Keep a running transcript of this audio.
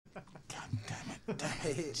I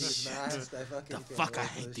hate these masks. I fucking I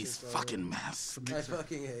hate these fucking masks. I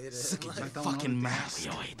fucking hate it. Sick of fucking masks.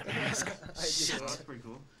 We all hate the mask. Shit. That's pretty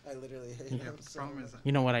cool. I literally hate them so much.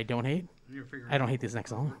 You know what I don't hate? I don't hate this next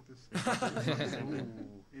song.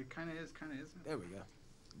 It kind of is, isn't There we go.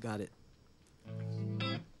 Got it.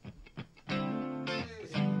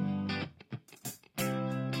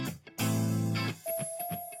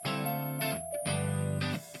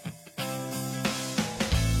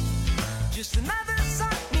 Just another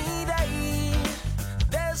sunny day.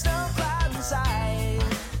 There's no cloud inside.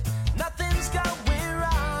 Nothing's going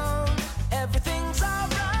wrong. Everything's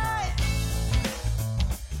alright.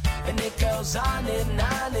 And it goes on and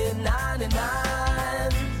on and on and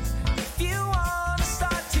on. If you wanna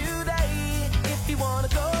start today, if you wanna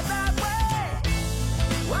go that way,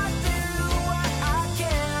 I do what I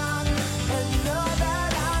can, and you know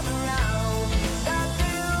that I'm around. I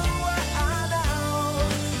do what I know,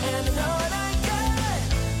 and I know it ain't good.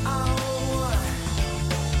 Oh,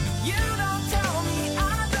 you don't tell me, I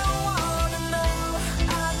don't wanna know.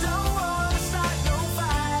 I don't wanna start no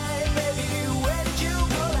fight, baby. Where did you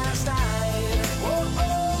go last night? Oh, oh,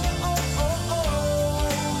 oh, oh, oh.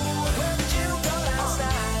 Where did you go last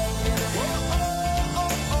night? Oh, oh,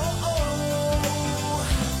 oh, oh, oh.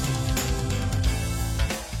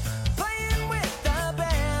 Playing with the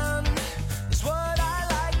band is what I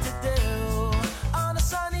like to do on a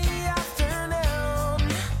sunny afternoon.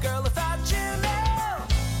 Girl, I thought you knew.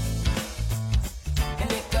 And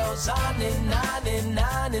it goes on and on and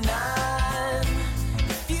on and on.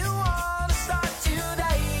 If you wanna start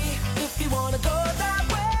today, if you wanna go that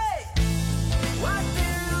way, I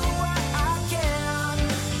do what I can,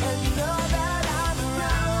 and you know that I'm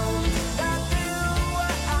around. I do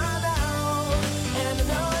what I know, and I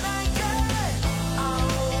know it ain't good.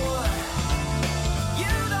 Oh,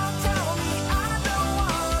 you don't tell me, I don't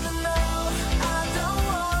wanna know. I don't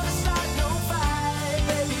wanna start no fight,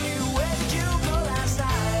 baby. Where did you go last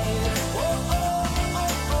night? Oh, oh,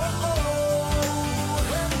 oh, oh, oh.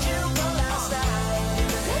 Where did you go last night?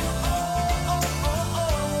 Oh, oh, oh, oh,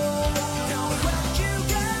 oh. Tell me where did you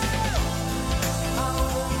go?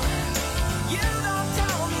 Oh, you don't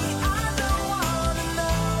tell me, I don't wanna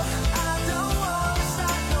know. I don't wanna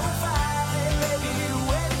start no fight, baby.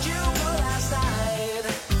 Where did you go last night?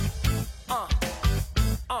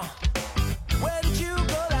 Where did you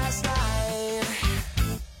go last night?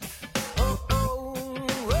 Oh, oh,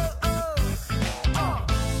 oh, oh.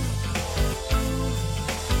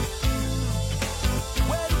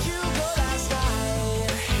 Where did you go last night?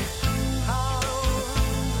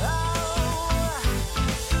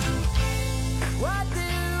 I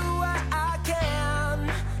do what I can,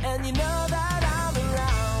 and you know that I'm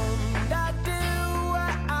around. I do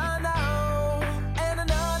what I know, and I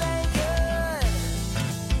know it ain't good.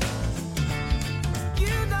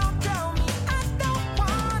 You don't tell me, I don't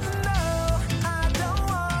wanna know. I don't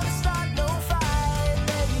wanna start no fight,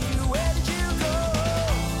 baby. Where did you go?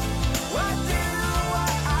 I do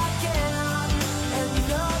what I can, and you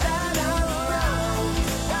know that I'm around.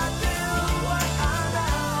 I do what I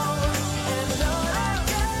know, and I know it ain't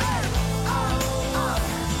good.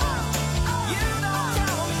 You don't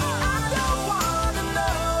tell me, I don't wanna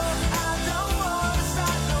know. I don't wanna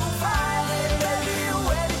start no fight, baby.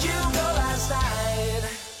 Where did you go last night?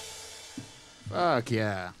 Fuck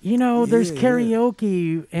yeah. You know, there's Yeah.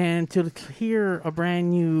 karaoke, and to hear a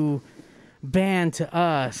brand new band to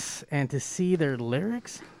us and to see their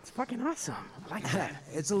lyrics, it's fucking awesome. I like that.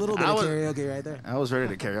 It's a little bit I of was- karaoke right there. I was ready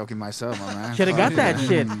to karaoke myself, my man. Should have got that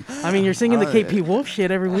shit. I mean, you're singing the KP Wolf shit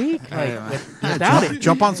every week. Like, without it.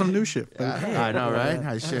 Jump on some new shit. I know, right?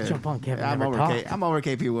 I should. Jump on Kevin I'm Never over, Talk. I'm over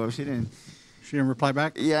KP Wolf. She didn't. She didn't reply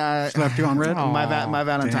back. Yeah. She left you on red. Aw. My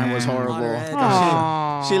Valentine was Damn. horrible.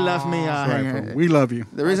 Aw. She left me Sorry, hanging. bro. We love you.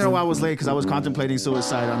 The reason why I was late because I was contemplating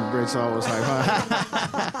suicide on the bridge, so I was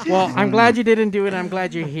like, Well, I'm glad you didn't do it. I'm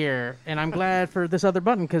glad you're here. And I'm glad for this other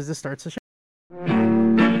button because this starts the show.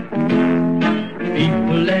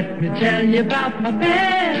 People, let me tell you about my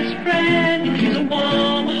best friend. He's a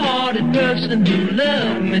warm-hearted person who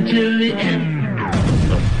loved me till the end.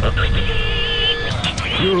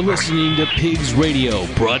 You're listening to Pigs Radio,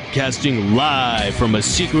 broadcasting live from a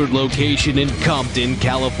secret location in Compton,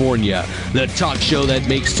 California. The talk show that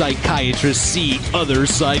makes psychiatrists see other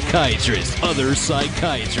psychiatrists, other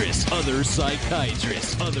psychiatrists, other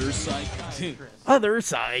psychiatrists, other psychiatrists. Other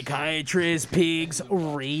Psychiatrist Pigs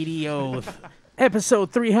Radio.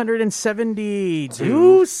 Episode 370.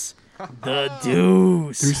 Deuce. The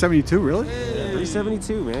Deuce. 372, really?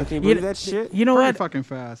 372, man. Can you You, believe that shit? you know Pretty what? fucking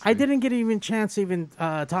fast. I didn't get even chance to even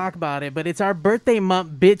talk about it, but it's our birthday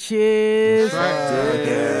month, bitches.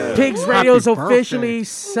 Pigs Radio is Happy officially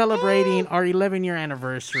celebrating our 11-year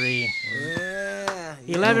anniversary. Yeah.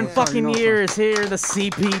 11 fucking years here, the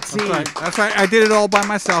CPT. That's right. I did it all by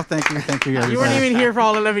myself. Thank you. You weren't even here for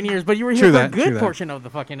all 11 years, but you were here True for that, a good true that. portion of the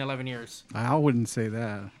fucking 11 years. I wouldn't say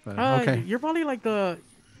that, but okay. You're probably like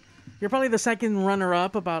you're probably the second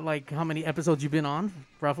runner-up about like how many episodes you've been on,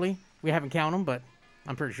 roughly. We haven't counted them, but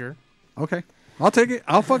I'm pretty sure. Okay. I'll take it.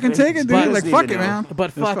 I'll fucking take it, dude. But- Like, fuck it, man. But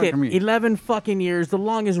Just fuck it, fucking me. 11 fucking years, the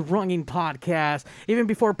longest running podcast. Even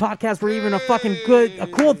before podcasts were even a fucking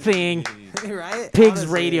cool thing. Right? Pigs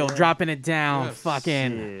Honestly, Radio yeah. dropping it down,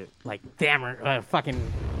 fucking like Thammer, fucking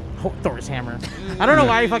Thor's hammer. I don't know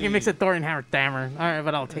why you fucking mix it Thor and hammer, Thammer. All right,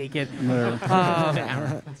 but I'll take it.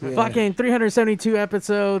 Fucking 372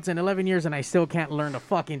 episodes and 11 years, and I still can't learn to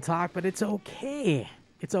fucking talk, but it's okay.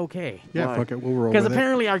 It's okay. Yeah, fuck it. We'll roll Because with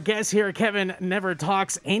apparently our guest here, Kevin, never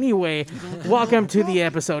talks anyway. Welcome to the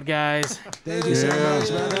episode, guys. Thank you so much,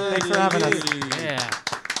 brother. Thanks for having us. Yeah.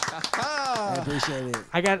 I appreciate it.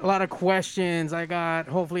 I got a lot of questions. I got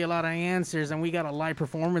hopefully a lot of answers, and we got a live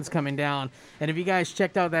performance coming down. And if you guys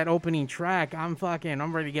checked out that opening track, I'm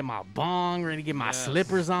ready to get my bong, ready to get my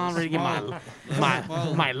slippers on, ready to get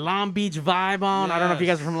my Long Beach vibe on. I don't know if you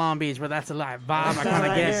guys are from Long Beach, but that's a live vibe. I kind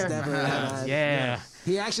of It's get. definitely that. Yeah.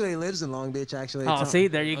 He actually lives in Long Beach, actually. Oh, see,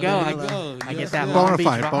 there you go. I get that Long Beach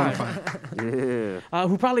vibe.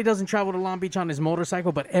 Who probably doesn't travel to Long Beach on his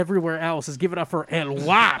motorcycle, but everywhere else is give it up for El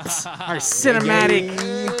Waps, our cinematic.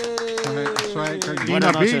 That's right.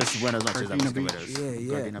 Buenas Gardena Beach. noches, buenas noches, Gardena amigos Beach. caballeros.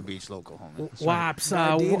 Yeah. Gardena Beach local, homie. Waps,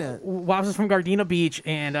 Gardena. Waps is from Gardena Beach,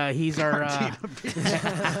 and he's our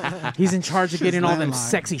he's in charge of getting all them landline.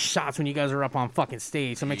 sexy shots when you guys are up on fucking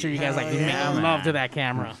stage. So make sure you guys like make love to that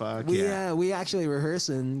camera. Fuck We yeah. we actually rehearse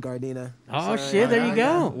in Gardena. Oh shit, there you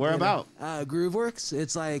go. Where about? Grooveworks.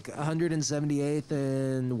 It's like 178th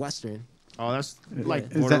and Western. Oh, that's like Is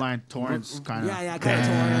that- borderline Torrance kind of. Yeah, kind of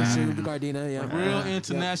Torrance to Gardena. Yeah. Real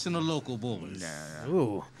international local boys.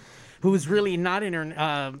 Ooh. Who's really not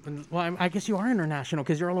well, I guess you are international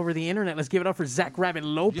because you're all over the internet. Let's give it up for Zach Rabbit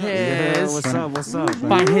Lopez. Yeah, what's up? What's up?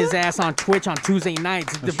 Find his ass on Twitch on Tuesday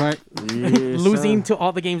nights. That's right. Losing to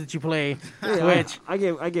all the games that you play. Twitch. I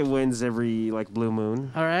get wins every like blue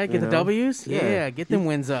moon. All right, get You the know? W's? Yeah. Yeah, get them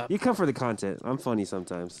wins up. You come for the content. I'm funny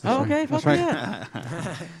sometimes. Oh, okay, fuck right.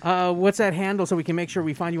 yeah. What's that handle so we can make sure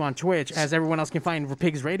we find you on Twitch, as everyone else can find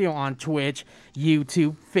Pigs Radio on Twitch,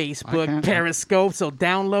 YouTube, Facebook, can't- Periscope. So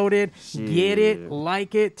download it, get it,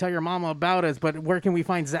 like it, tell your mama about us. But where can we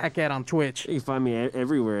find Zach at on Twitch? You can find me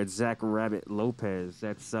everywhere at Zach Rabbit Lopez.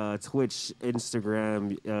 That's Twitch,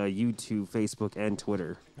 Instagram, YouTube, Facebook, and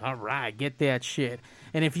Twitter. All right, get that shit.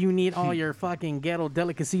 And if you need all your fucking ghetto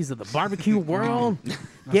delicacies of the barbecue world,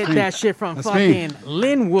 get that shit from That's fucking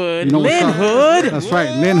Linwood. You know what's Lynn up? Hood. That's right.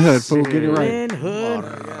 Lynn Hood, fool. Get it right. Lynn Hood.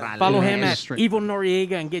 Follow him at Straight. Evil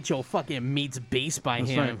Noriega and get your fucking meats based by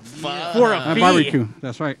him. right. For a fee. Barbecue.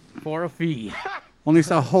 That's right. For a fee. Only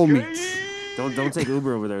sell whole meats. Don't take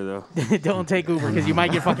Uber over there though. Don't take Uber because you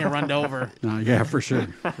might get fucking run over. No, yeah, for sure.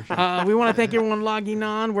 We want to thank everyone logging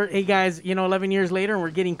on. Hey guys, 11 years later, and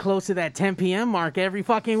we're getting close to that 10 p.m. mark every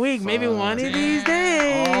fucking week. Maybe one of these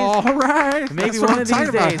days. All right. Maybe That's what one I'm of these talking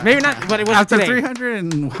about. days. Maybe not, but it wasn't After today. 300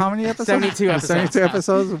 and how many episodes? 72 episodes. 72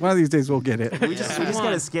 episodes. One of these days we'll get it. We just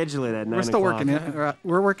gotta schedule it at 9 We're still o'clock. working it.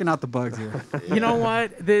 We're working out the bugs here. You know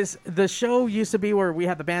what? The show used to be where we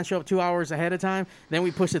had the band show up 2 hours ahead of time. Then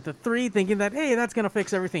we pushed it to 3, thinking that hey, that's gonna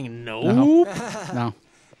fix everything. Nope. No.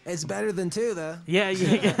 It's better than 2, though.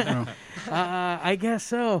 Yeah. I guess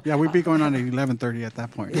so. Yeah, we'd be going on at 11:30 at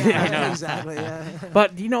that point. I know. Exactly. Yeah.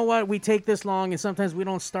 But you know what? We take this long, and sometimes we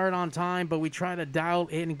don't start on time, but we try to dial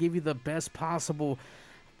in and give you the best possible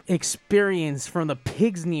experience from the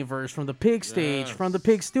Pigsneyverse, from the Pig Stage, from the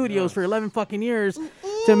Pig Studios for 11 fucking years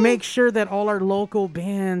to make sure that all our local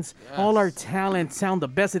bands, all our talent sound the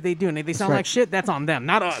best that they do. And if they sound right. like shit, that's on them,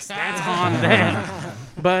 not us. That's on them.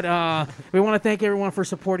 But we want to thank everyone for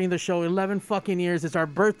supporting the show. 11 fucking years. It's our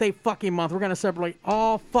birthday fucking month. We're going to celebrate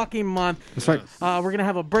all fucking month. That's right. We're going to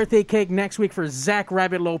have a birthday cake next week for Zach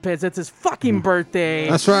Rabbit Lopez. It's his fucking birthday.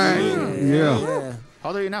 That's right. Yeah. How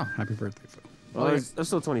old are you now? Happy birthday. Well, I'm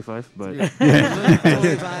still 25, but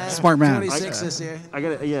 25, Smart man. 26 this year. I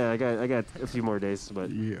got a few more days, but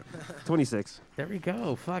Yeah. 26. There we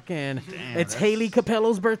go. Fucking. It's Haley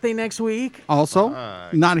Capello's birthday next week. Also,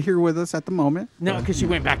 not here with us at the moment. No, because she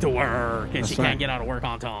went back to work and she right. can't get out of work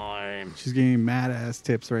on time. She's getting mad ass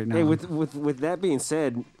tips right now. Hey, with that being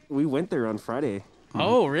said, we went there on Friday.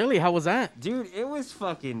 Oh, really? How was that? Dude, it was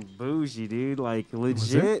fucking bougie, dude. Like,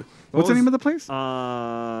 legit. What's the name of the place?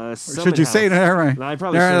 Summit Should you say House. that right? No, I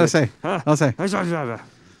probably All right, should. I'll say.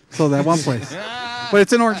 So that one place. But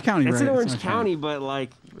it's in Orange County, right? It's in Orange County, but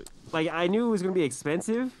like I knew it was gonna be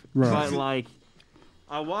expensive, Right. but like.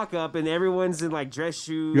 I walk up and everyone's in like dress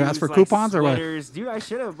shoes. You asked for like, coupons or what? sweaters. Dude, I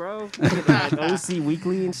should have, bro. Look at that OC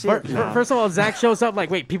Weekly and shit. Nah. First of all, Zach shows up like,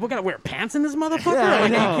 wait, people gotta wear pants in this motherfucker? Yeah, I like, are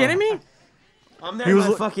know. you kidding me? I'm there He in was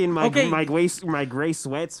my li- fucking Okay. my gray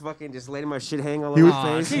sweats, fucking just letting my shit hang all He over was-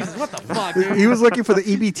 my face. Jesus, what the fuck, dude? He was looking for the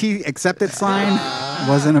EBT accepted sign.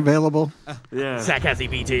 Wasn't available. Yeah. Zach has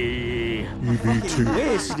EBT. EBT.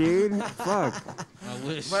 Wish, dude. Fuck. I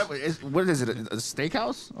wish. What is it? A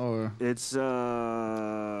steakhouse or? It's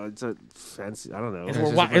a fancy. I don't know. It's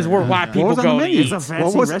where white What people was on the go to menu? eat. It's a fancy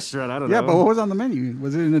What was- restaurant. I don't Yeah, know. but what was on the menu?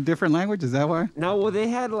 Was it in a different language? Is that why? No, well, they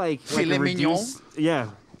had like Filet a mignon? reduced. Yeah,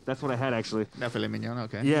 that's what I had actually. Not filet mignon.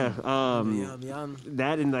 Okay. Yeah. Yum, yum.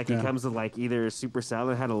 That and like Yeah. it comes with like either super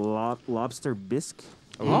salad. Had a lobster bisque.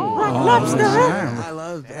 Lobster. I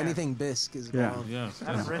love anything bisque as Yeah. well. Yeah,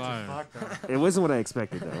 that's fire. It wasn't what I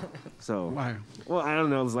expected though. So Why? well, I don't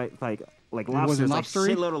know. It was like wasn't lobster. Like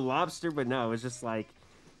lobstery? shitload of lobster, but no, it was just like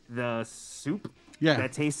the soup Yeah.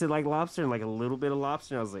 that tasted like lobster and like a little bit of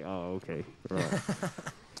lobster. I was like, oh, okay. Right.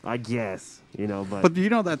 I guess, but But you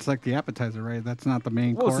know that's like the appetizer, right? That's not the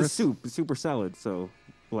main well, it's a course. soup, super salad. So,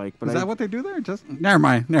 like, but Is I, that what they do there? Just never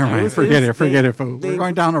mind. it was- Forget it it. was- Forget they- it, fool. they- We're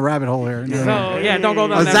going down a rabbit hole here. So yeah, don't go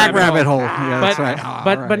down A that Zach rabbit hole. hole. Yeah, that's right. Ah,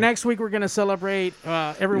 But all but right. next week we're gonna celebrate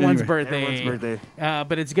everyone's Anyway. birthday. Everyone's birthday.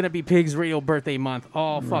 But it's gonna be Pigs Radio birthday month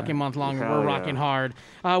all fucking month long. And Hell we're yeah. rocking hard.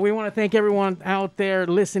 We want to thank everyone out there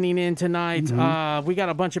listening in tonight. Mm-hmm. We got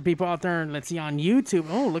a bunch of people out there. Let's see on YouTube.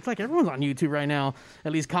 Oh, looks like everyone's on YouTube right now.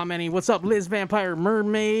 At least commenting. What's up, Liz Vampire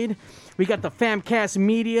Mermaid? We got the Famcast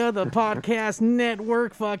Media, the podcast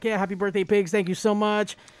network. Fuck yeah! Happy birthday, Pigs! Thank you so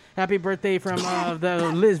much. Happy birthday from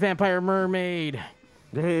the Liz Vampire Mermaid.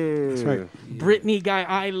 Hey. That's right. Brittany guy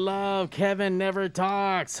I love. Kevin never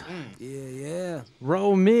talks. Yeah.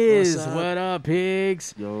 Ro Miz, What's up? what up,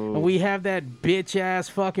 pigs? Yo. And we have that bitch ass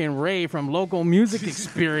fucking Ray from Local Music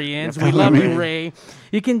Experience. We love you, Ray.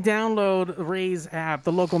 You can download Ray's app,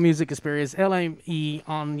 the Local Music Experience, LME,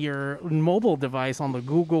 on your mobile device on the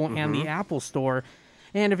Google and the Apple Store.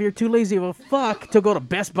 And if you're too lazy of a fuck to go to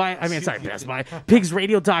Best Buy,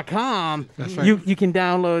 pigsradio.com, right. you can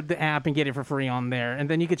download the app and get it for free on there. And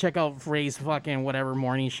then you can check out Ray's fucking whatever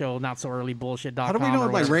morning show, not so early bullshit.com. How do we know or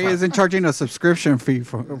like whatever. Ray isn't charging a subscription fee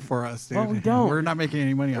for us, dude? Well, we don't. We're not making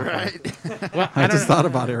any money off it. Well, I don't just know. thought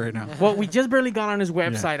about it right now. Well, we just barely got on his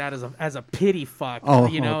website as a pity fuck, Oh,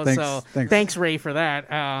 so thanks. thanks Ray for that.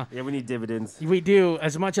 Yeah, we need dividends. We do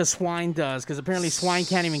as much as Swine does, because apparently Swine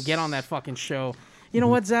can't even get on that fucking show. You know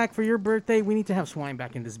what, Zach? For your birthday, we need to have Swine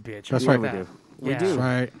back in this bitch. That's How right. about We that? do. We Yeah. do.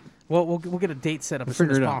 Right. Well, we'll get a date set up as soon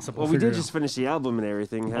as figure it out. possible. Well, we Figure did it just finish the album and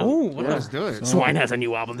everything. Oh, what yeah. Let's do it. Swine has a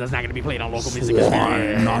new album that's not going to be played on Local Music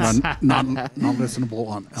Experience. Not listenable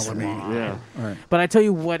on LME. Yeah. All right. But I tell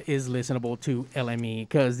you what is listenable to LME,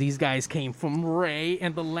 because these guys came from Ray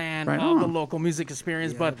and the land Right of the on. Local Music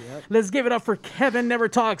Experience. Yep, But yep. let's give it up for Kevin Never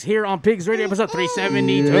Talks here on Pigs Radio, episode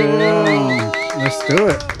 372. Let's do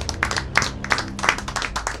it.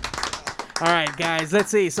 All right, guys, let's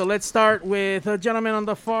see. So let's start with a gentleman on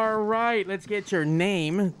the far right. Let's get your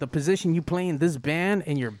name, the position you play in this band,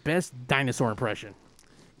 and your best dinosaur impression.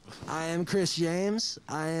 I am Chris James.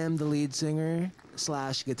 I am the lead singer /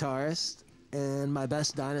 guitarist, and my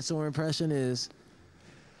best dinosaur impression is.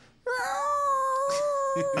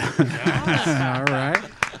 All right.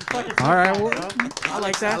 All right. Well, I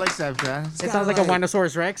like that. I like that, man. It sounds like a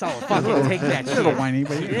Winosaurus Rex. Oh, fuck it. Take that a little shit. whiny,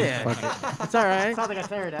 but Yeah. fuck it. It's all right. Sounds like a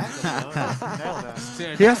pterodactyl. Nailed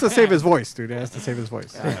that. He has to save his voice, dude. He has to save his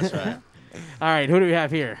voice. That's right. All right, who do we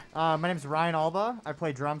have here? My name's Ryan Alba. I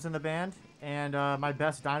play drums in the band, and my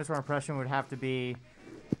best dinosaur impression would have to be.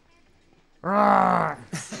 Roar!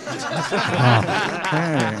 Hey,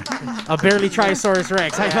 A barely Trisaurus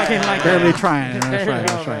Rex. I fucking like barely that. trying. That's There right. you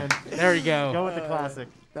That's go, right. man. There we go. Go with the classic.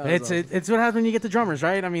 It's what happens when you get the drummers,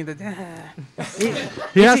 right? I mean,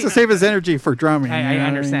 He has to save his energy for drumming. I you know what I mean?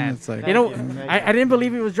 understand. It's like, You know, Thank you. I didn't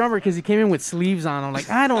believe he was drummer because he came in with sleeves on. I'm like,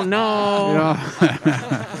 I don't know. you know,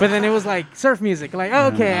 But then it was like surf music. Like,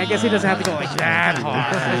 okay, I guess he doesn't have to go like that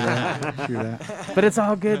hard. do that. But it's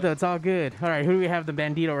all good, though. It's all good. All right, who do we have? The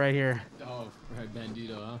Bandito right here. Oh, right,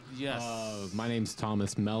 Bandito, huh? Yes. My name's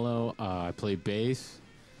Thomas Mello. I play bass.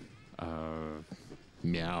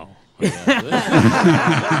 Meow.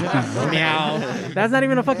 Meow. That's not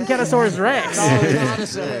even a fucking Catosaurus Rex.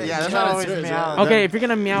 Yeah, that's not Always a meow. Okay, if you're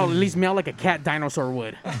gonna meow, at least meow like a cat dinosaur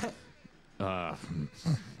would. Meow.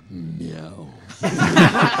 You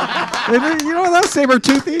know, that was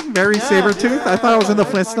saber-toothy. Very saber-tooth. I thought I was in the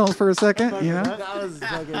Flintstones for a second, you know? That was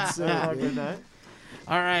fucking so good.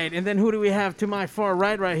 All right, and then who do we have to my far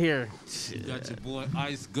right here? You got your boy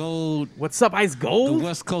Ice Gold. What's up, Ice Gold? The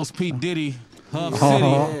West Coast P. Diddy. Hub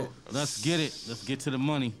Oh. City. Let's get it. Let's get to the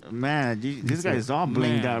money. Man, this guy is all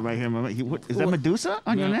blinged out right here. Man. Is that Medusa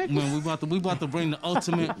on your neck? Man, we about to bring the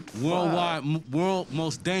ultimate world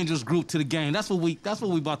most dangerous group to the game. That's what we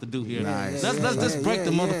about to do here. Nice. Let's just break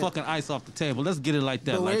the motherfucking ice off the table. Let's get it like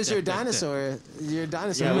that. But like where's that, your that, dinosaur? Your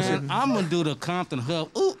dinosaur. Yeah, man, I'm gonna do the Compton Hub.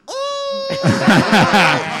 Ooh,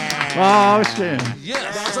 Oh shit!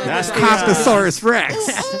 yes. That's Comptosaurus Rex.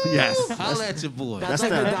 Yes. Holla at your boy. That's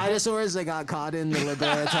like the dinosaurs that got caught in the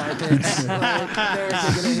Libera tar pits. Like, they were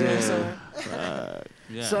kicking it somewhere.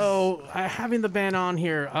 Yes. So having the band on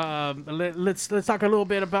here, let's talk a little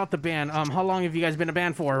bit about the band. How long have you guys been a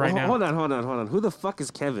band for right now? Hold on. Who the fuck is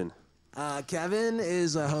Kevin? Kevin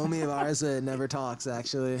is a homie of ours that never talks,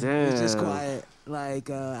 actually. Damn. He's just quiet. Like,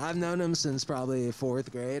 I've known him since probably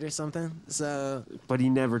 4th grade or something. So. But he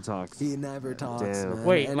never talks. He never talks. Damn. Man.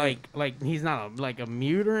 Wait, And like he's not a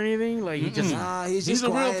mute or anything? Like he just he's just a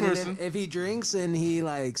real quiet. And person. If he drinks and he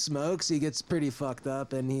like smokes, he gets pretty fucked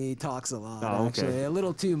up and he talks a lot. Oh, okay. Actually, a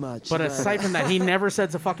little too much. But aside from that, he never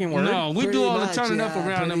says a fucking word. No, we Pretty do all the much, turning up yeah,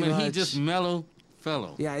 around him, pretty and he much. just mellow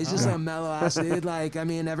fellow. Yeah, he's just a mellow ass dude. Like, I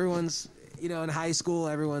mean, everyone's, in high school,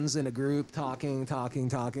 everyone's in a group talking.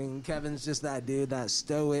 Kevin's just that dude, that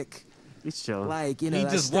stoic, He's chilling. like, He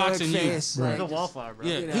that just stoic watching you. face. He's Like, a wallflower, bro.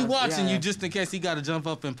 Yeah, You know, he watching yeah. you just in case he got to jump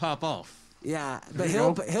up and pop off. yeah, but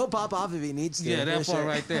he'll pop off if he needs to. Yeah, that for part sure.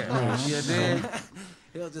 right there. Yeah, there.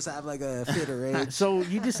 He'll just have like a fit of rage. So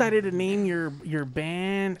you decided to name your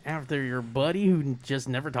band after your buddy who just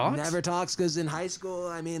never talks? Never talks because in high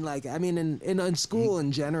school, in school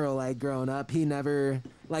in general, like growing up, he never,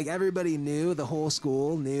 like everybody knew, the whole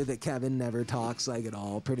school knew that Kevin never talks like at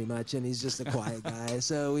all, pretty much, and he's just a quiet guy.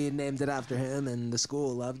 So we named it after him, and the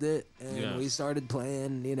school loved it, and Yeah. we started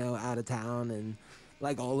playing, out of town and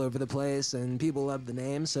like all over the place, and people loved the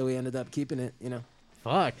name, so we ended up keeping it,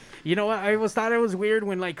 Fuck. You know what? I always thought it was weird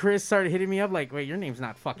when like Chris started hitting me up like, wait, your name's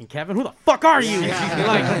not fucking Kevin. Who the fuck are you?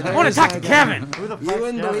 Like, I want to talk to Kevin. Who the You fuck's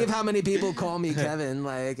wouldn't Kevin? believe how many people call me Kevin.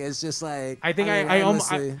 Like, it's just like I think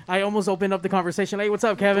mean, I almost opened up the conversation. Like, what's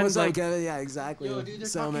up, Kevin? What's up, Like, Kevin? Yeah, exactly. Yo, dude, they're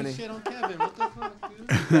so talking many. shit on Kevin. What the fuck,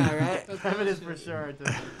 dude? Yeah, right? Kevin is for sure. Dude.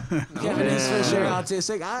 Kevin is for sure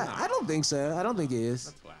autistic. I don't think so. I don't think he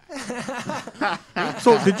is.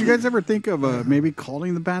 So, did you guys ever think of maybe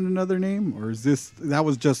calling the band another name, or is that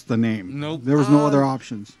was just the name? Nope. There was no other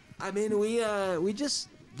options. I mean, we just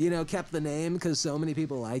kept the name because so many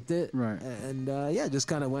people liked it, Right. And just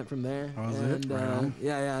kind of went from there. That was and, it? Right on.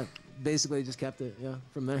 yeah, basically just kept it,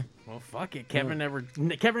 from there. well, fuck it. Kevin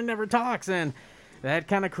never talks, and that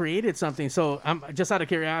kind of created something. So, just out of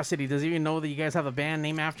curiosity, does he even know that you guys have a band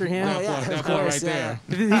named after him? Oh, yeah, that of part course, right yeah.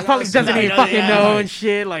 He probably doesn't even fucking know and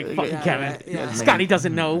shit. Like, fucking Yeah, Kevin. right, yeah. Scotty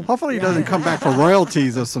doesn't know. Hopefully, he doesn't come back for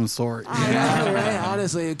royalties of some sort. Yeah, right.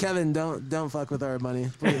 Honestly, Kevin, don't fuck with our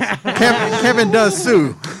money, please. Kevin does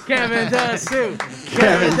sue. Kevin does too.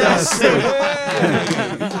 Kevin does sue.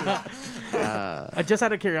 Just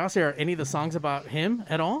out of curiosity, are any of the songs about him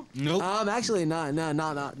at all? Nope. Actually, not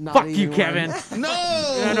Fuck you, even Kevin. one.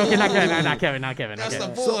 No. No, okay, not Kevin. That's okay. our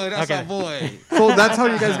boy. That's okay. our boy. So that's how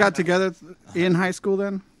you guys got together in high school,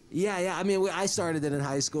 then? Yeah. I mean, I started it in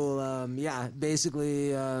high school. Basically.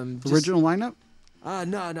 Just, Original lineup?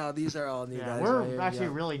 No. These are all new Yeah, guys. we're right here, actually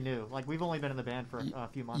yeah. really new. Like we've only been in the band for a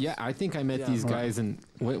few months. Yeah, I think I met Yeah. these guys in.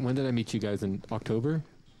 When did I meet you guys in October?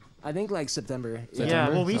 I think like September. Yeah,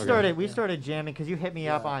 September? well, we Okay. started jamming because you hit me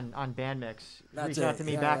up Yeah. on Bandmix. That's Reached out it. to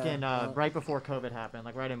me Yeah, back yeah. in right before COVID happened,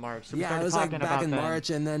 like right in March. So we Yeah, started it was like talking back about in then. March,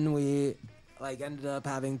 and then we ended up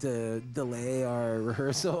having to delay our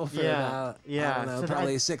rehearsal for Yeah, about yeah. I don't know, So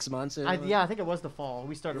probably 6 months or something. I think it was the fall.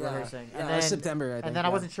 We started Yeah. rehearsing. Yeah, And it then was September, I think, And then I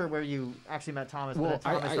yeah. wasn't sure where you actually met Thomas, Well, but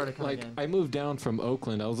then Thomas started coming in. I moved down from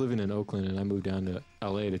Oakland. I was living in Oakland, and I moved down to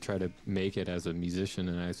LA to try to make it as a musician.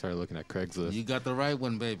 And I started looking at Craigslist. You got the right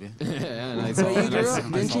one, baby. And I So saw- you and I grew saw- up, I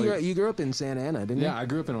didn't saw you? you- You grew up in Santa Ana, didn't you? Yeah, I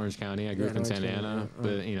grew up in Orange County. I grew Yeah, up in Orange Santa County, Ana,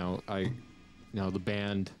 yeah. but the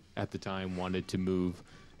band at the time wanted to move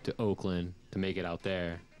to Oakland to make it out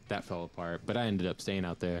there. That fell apart, but I ended up staying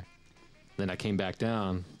out there. Then I came back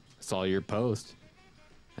down, saw your post,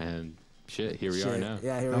 and shit, here we are now.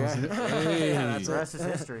 Yeah, here we are. Yeah, that's the it. rest is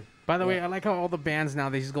history. By the way, I like how all the bands now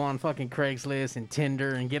they just go on fucking Craigslist and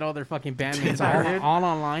Tinder and get all their fucking bandmates all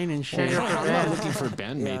online and shit. I'm not looking for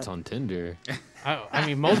bandmates on Tinder. I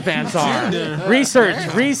mean, most bands are. Research.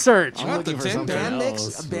 I'm looking for something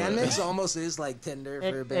else. Bandmix almost is like Tinder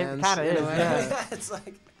for It bands. kinda in a is, way. yeah. It's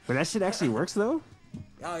like But that shit actually works though.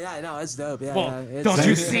 Oh yeah, no, it's dope. Yeah, Well, yeah. don't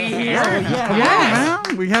you see here? Come on,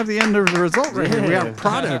 man. We have the end of the result right here. We have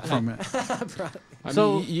product from it. I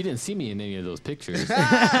So- mean, you didn't see me in any of those pictures.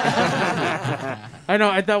 I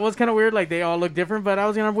know. I thought it was kind of weird. Like they all look different, but I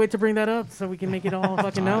was gonna wait to bring that up so we can make it all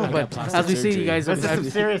fucking known. I got But plastic as we see, you surgery. guys. That's some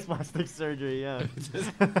serious plastic surgery. Yeah.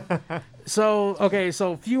 So okay,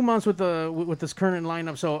 so a few months with this current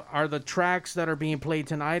lineup. So are the tracks that are being played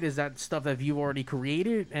tonight? Is that stuff that you've already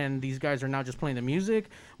created, and these guys are now just playing the music,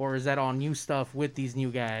 or is that all new stuff with these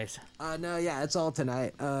new guys? No, yeah, it's all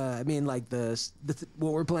tonight. I mean, like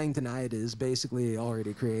what we're playing tonight is basically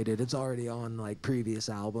already created. It's already on like previous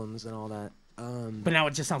albums and all that. But now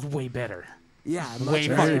it just sounds way better. Yeah, Way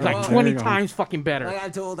much fucking, better. like 20 times fucking better. Like I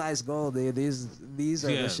told Ice Gold, dude, these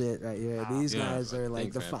are Yeah. the shit right here. These Yeah. guys are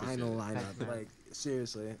like Thanks, the I appreciate final it. lineup. Like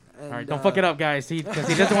seriously. And, All right, don't fuck it up, guys. Because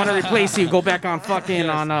he doesn't want to replace you. Go back on fucking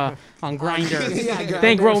on Grindr. Yeah,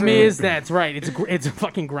 Thank Grindr Ro for- Miz. That's right. It's a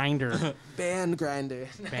fucking grinder. Band grinder.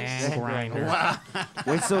 Band grinder.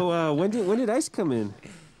 Wait, so when did Ice come in?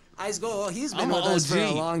 Ice Gold, he's been I'm with an us for a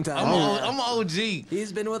OG. long time. I'm an OG.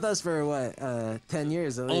 He's been with us for what, 10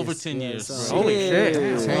 years at least. Over 10 years, so- bro. Holy shit.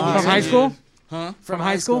 Yeah. From high school? Huh? From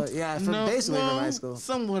high school? Yeah, from No, basically well, from high school.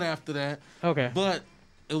 Somewhat after that. Okay. But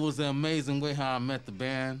it was an amazing way how I met the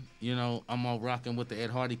band. You know, I'm all rocking with the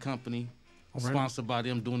Ed Hardy Company, sponsored by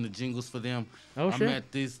them, doing the jingles for them. Oh, I shit.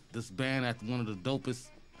 met this band at one of the dopest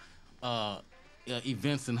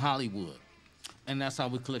events in Hollywood. And that's how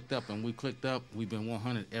we clicked up. And we clicked up. We've been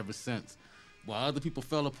 100 ever since. While other people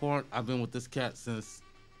fell apart, I've been with this cat since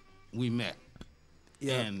we met.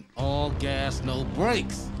 Yeah. And all gas, no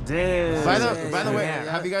brakes. Damn. By the way,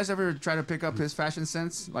 Yeah. have you guys ever tried to pick up his fashion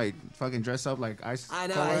sense? Like fucking dress up like Ice? I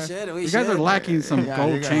know, color? I should. We You should. guys are lacking some Yeah,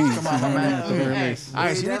 gold you guys- chains. come on, my man. at the very least.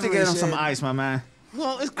 Ice, We you need to definitely get him some should. ice, my man.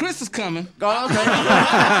 Well, Chris is coming. Go, okay.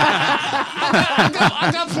 I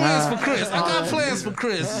got plans for Chris. I got plans for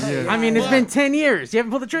Chris. I mean, it's been 10 years. You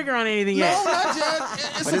haven't pulled the trigger on anything No, yet. not yet.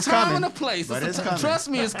 It's But a it's time coming. and a place. But It's it's coming. Trust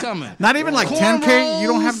me, it's coming. Not even like 10K. You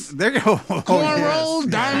don't have. There you go. Cornrows,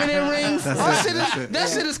 diamond earrings. That's That it, shit that's is- it. That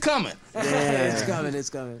shit is coming. It's coming, it's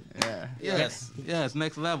coming. Yes,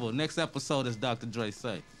 next level. Next episode, as Dr. Dre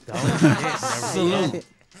say. Salute.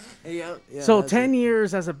 Yeah, So that's 10 it.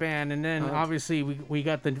 years as a band, and then obviously we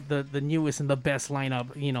got the newest and the best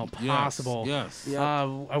lineup possible. Yes.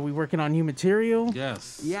 Are we working on new material?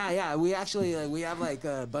 Yes. Yeah. We actually we have like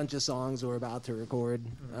a bunch of songs we're about to record.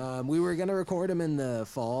 We were gonna record them in the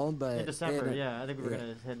fall, but In December, it- yeah. I think we were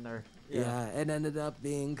gonna hit in there. Yeah, it ended up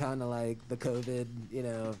being kind of like the COVID,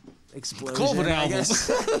 explosion. COVID I album. guess.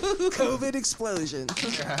 COVID explosion.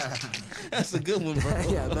 That's a good one, bro.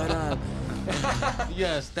 Yeah, but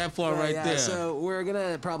Yes, that part right yeah, there. So we're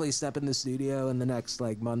gonna probably step in the studio in the next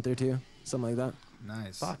like month or two, something like that.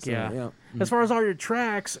 Nice. Fuck So, yeah. yeah. As far as all your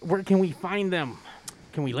tracks, where can we find them?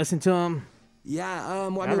 Can we listen to them? Yeah, well, I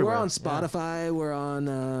mean, we're Everywhere, on yeah. Spotify. We're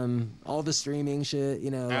on all the streaming shit,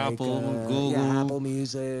 Apple, like, Google, yeah, Apple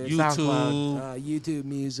Music, YouTube. YouTube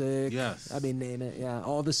Music. Yes. I mean, name it. Yeah,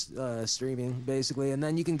 all this streaming basically, and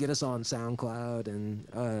then you can get us on SoundCloud and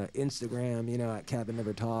Instagram. At Kevin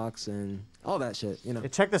Never Talks and all that shit. Yeah,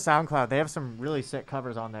 check the SoundCloud. They have some really sick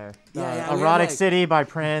covers on there. Yeah, we have, Erotic like- City by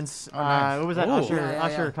Prince. nice. What was that Ooh. Usher, Yeah,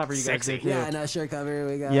 Usher cover you guys Sexy. did too? Yeah, and Usher cover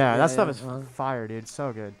we got. Yeah, that stuff is uh-huh. fire, dude.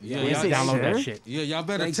 So good. Yeah, We y'all need to download share? that shit. Yeah, y'all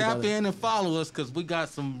better Thank you, tap brother. in and follow us because we got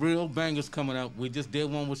some real bangers coming up. We just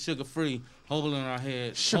did one with Sugar Free, holding our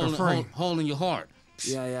head, Sugar Free. holding your heart,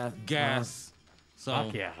 Yeah. gas. So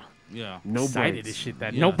Fuck yeah. yeah. No Excited brakes. as shit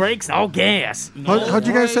that Yeah. no brakes, all gas. How'd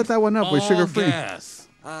you guys set that one up with all Sugar Free? Gas.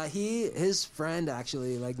 His friend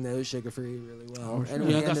actually knows Sugar Free really well, and Yeah, I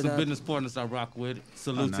we got ended some up. business partners I rock with.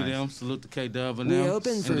 Salute to nice. them. Salute to K-Dub and We them.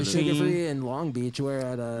 opened and for the Sugar team. Free in Long Beach. We're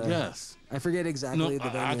at Yes. I forget No, exactly the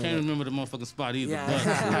venue. I can't remember the motherfucking spot either.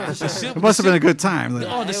 Yeah. But the shit, It must have been a good time. then.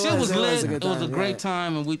 Oh, the It shit was was lit. a good It was a time, great yeah.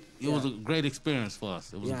 time, and it was Yeah. a great experience for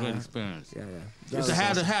us. It was a great Yeah. experience. Yeah. Just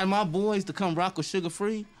to have my boys to come rock with Sugar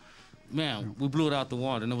Free, man, we blew it out the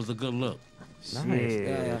water, and it was a good look. Nice.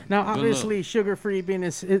 Yeah. Now, luck. obviously, Sugar Free being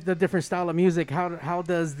the different style of music. How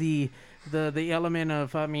does the element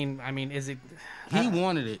of I mean, is it? He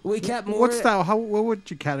wanted it. We kept more. What style? What would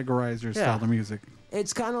you categorize your style of music?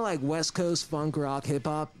 It's kind of like West Coast funk rock hip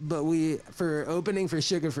hop, but for opening for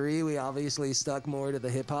Sugar Free, we obviously stuck more to the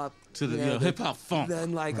hip hop. To the hip hop funk.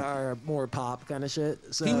 Than like our more pop kind of shit.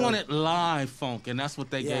 So He wanted live funk, and that's what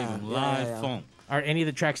they gave him. Live funk. Are any of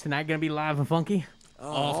the tracks tonight gonna be live and funky? Off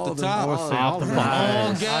all the of them. top. Off the All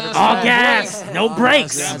top. gas. All gas, no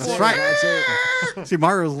brakes. That's right. That's it. See,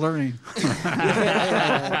 Mario's learning.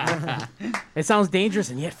 It sounds dangerous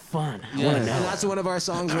and yet fun. I wanna And know. that's one of our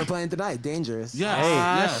songs we're playing tonight, Dangerous.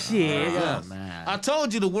 Yes. Shit. Yes. man. I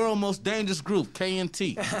told you the world's most dangerous group,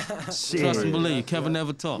 KNT. Trust and believe. Kevin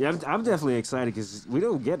never talked. Yeah, I'm definitely excited because we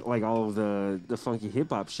don't get like all of the funky hip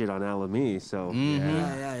hop shit on LME. So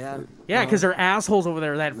Yeah, because they're assholes over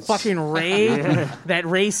there. That fucking Ray, that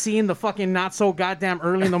Ray scene, the fucking not so goddamn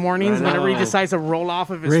early in the mornings whenever he decides to roll off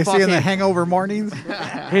of his Racy fucking in the hangover mornings.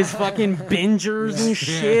 his fucking bingers and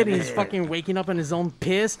shit. He's fucking waking up in his own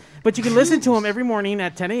piss. But you can listen to him every morning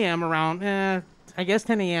at 10 a.m. around, I guess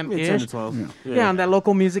 10 a.m. Yeah, 10 to 12. Yeah, on that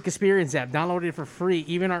local music experience app. Download it for free.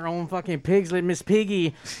 Even our own fucking pigs, like Miss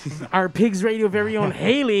Piggy, our Pigs Radio very own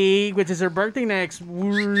Haley, which is her birthday next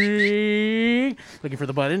week. Looking for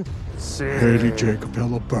the button. Haley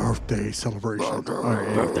Jacobello birthday celebration.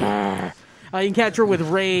 You can catch her with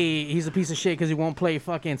Ray. He's a piece of shit because he won't play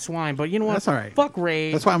fucking swine. But you know what? That's all right. Fuck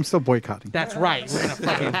Ray. That's why I'm still boycotting. That's right.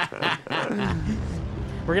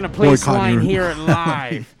 We're gonna play Boycott swine you. here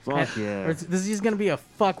live. Fuck yeah. This is gonna be a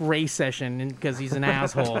fuck Ray session because he's an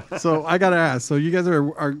asshole. So I gotta ask. So you guys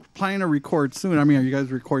are planning to record soon? I mean, are you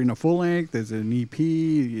guys recording a full length? Is it an EP?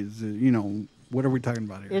 Is it what are we talking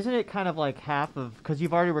about here? Isn't it kind of like half of, because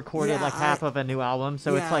you've already recorded Yeah, like half of a new album,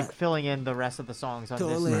 so it's yeah. like filling in the rest of the songs on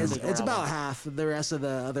Totally. this. It's particular about album. half. The rest of the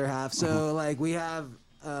other half. So like we have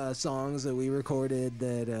songs that we recorded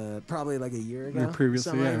that probably like a year ago.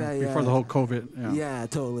 Previously, something yeah, like that, before the whole COVID. Yeah,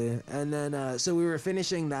 totally. And then so we were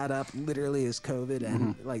finishing that up literally as COVID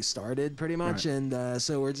and like started pretty much, Right. and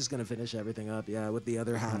so we're just gonna finish everything up, with the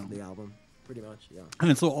other half of the album, pretty much. Yeah.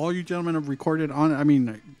 And so all you gentlemen have recorded on. I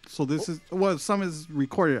mean, so this is some is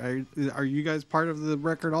recorded. Are you guys part of the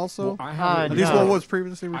record also? Well, I haven't- At least no. what was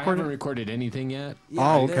previously I recorded. haven't recorded anything yet.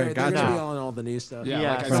 Yeah, Oh, okay, they're gotcha. gonna be on all the new stuff. Yeah,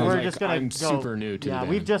 Yeah, like I so said, we're like, just gonna I'm go, super new to the Yeah, band.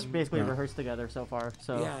 we've just basically rehearsed together so far.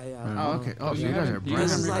 So Yeah. Oh, okay. Oh, you you guys are haven't- you brand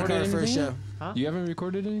This is new. like our first show. Huh? You haven't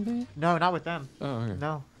recorded anything? No, not with them. Oh, okay.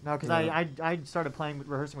 No, because I started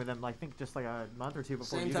rehearsing with them, I think just like a month or two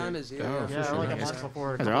before. Same you time did. as you. Oh, Yeah, for or like sure. a month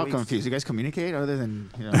before. a They're couple all weeks. confused. You guys communicate other than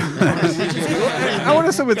I want to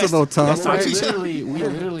assume it's a little tough. We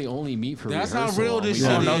literally only meet for That's how rehearsal. real this We've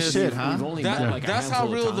shit only- no is. shit, huh? We've only That- met like a that's how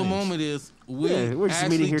handful of real the times. moment is. We Yeah, we're just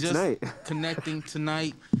actually meeting here just tonight. connecting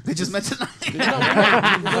tonight. they just met tonight. But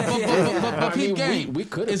I mean, peep game. we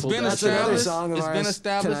could have It's pulled been that That's another established. song of It's been ours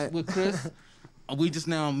established tonight. with Chris. We just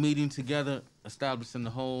now meeting together, establishing the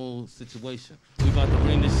whole situation. We about to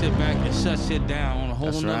bring this shit back and shut shit down on a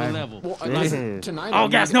whole That's nother right. level. Well, Yeah. tonight. All I'm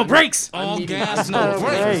gas, meeting- no brakes. I'm All meeting gas, Ice no Cold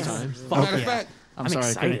for the brakes. first time. Matter of fact, I'm I'm sorry.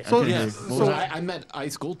 excited. So- yes, Well, I met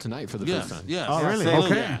Ice Gold tonight for the yes, first time. yes. Oh, really?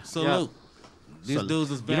 Salute. Okay. Salute. These So-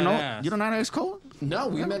 dudes is You don't know? badass. You don't know Ice Cold? No,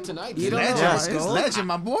 we met tonight. You don't know Legend, Ice it's Cold? legend,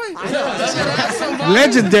 my boy. Ask somebody.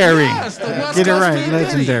 Legendary. Yes, the West Get it Coast right. P. Diddy.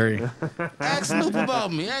 Legendary. Ask Snoop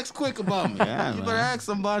about me. Ask Quick about me. Yeah, You man. better ask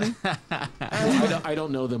somebody. I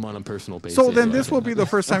don't know them on a personal basis. So then I this don't will be the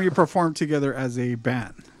first time you perform together as a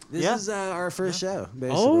band. This Yeah. is our first show.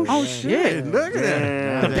 Basically. Oh shit! Look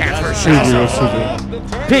at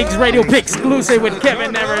that. Pigs Radio Pick exclusive with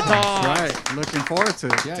Kevin Never Talk. Right. Looking forward to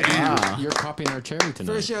it. Yeah, you're copying our cherry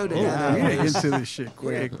tonight. First show Oh, together. we get into this shit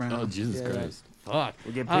quick, man. Oh Jesus Christ! Fuck.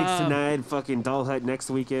 We get pigs tonight, fucking Doll Hut next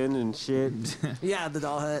weekend and shit. Yeah, the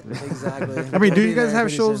Doll Hut. Exactly. I mean, do We'll you be guys there have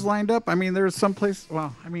pretty shows soon. lined up? I mean, there's some place.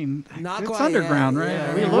 Well, I mean, Not it's quite underground, yet, right? yeah.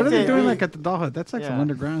 I We mean, what looked are they at- doing we- like at the Doll Hut? That's like some Yeah.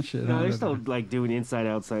 underground shit. No, huh? they're still like doing inside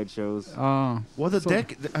outside shows. Oh, Well, the So-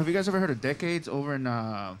 have you guys ever heard of Decades over in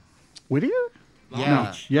Whittier?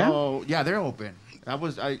 Yeah. Yeah? Oh, yeah, they're open.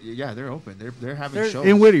 Yeah, they're open. They're having They're- shows.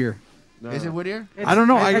 In Whittier. Is it Whittier? I don't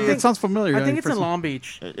know. I think- it sounds familiar. I think it's in First- Long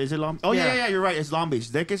Beach. Is it Long? Oh yeah, you're right. It's Long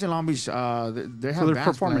Beach. Decades in Long Beach. They have there's bands playing.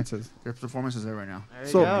 performances. There's performances there right now. There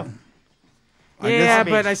you So, go. I Yeah, guess-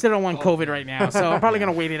 but I still don't want COVID right now, so I'm probably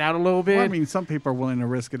gonna wait it out a little bit. Well, I mean, some people are willing to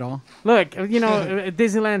risk it all. Look,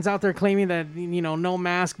 Disneyland's out there claiming that no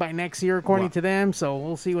mask by next year, according to them. So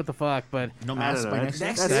we'll see what the fuck. But No I mask don't by know. next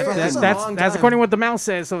Next That's year. fucking- That's a that's long that's time. according to what the mouse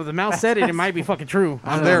says. So if the mouse said it, it might be fucking true.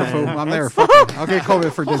 I'm there, fool. I'm there. Fuck it. I'll get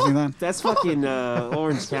COVID for Disneyland. That's fucking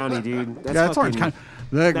Orange County, dude. Yeah, that's Orange County.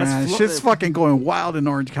 Look, that's man, Flo- shit's fucking going wild in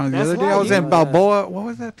Orange County. The That's other day why I was you- in Balboa. What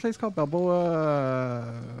was that place called? Balboa.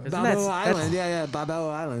 Isn't Balboa that- Island. Yeah,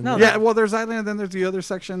 Balboa Island. No, Yeah, well, there's island, and then there's the other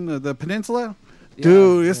section, the peninsula.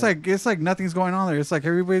 Dude, it's like nothing's going on there. It's like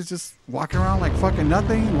everybody's just walking around like fucking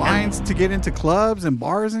nothing. Lines to get into clubs and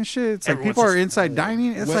bars and shit. It's like people are inside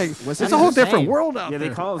dining. It's like what's it's that a whole insane? different world out Yeah, there.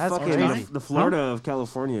 they call it That's fucking crazy. the Florida of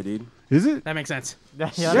California, dude. Is it? That makes sense. Yeah,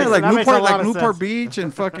 that like makes a Newport, lot of Newport sense. Beach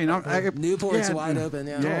and fucking. Newport's yeah, wide open.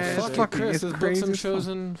 Yeah. Yeah, Oh, it's fuck. fucking Chris, it's let's book crazy. some as shows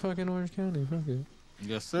fuck. in fucking Orange County. Fuck it.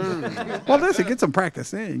 Yes, sir. Well, listen, get some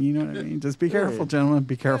practice in. You know what I mean? Just be careful, gentlemen.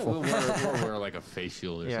 Be careful. We'll wear like a face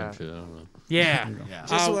shield or Yeah. some shit. I don't know. Yeah.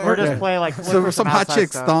 Or just play like so some hot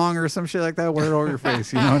chick's thong or some shit like that. Wear it over your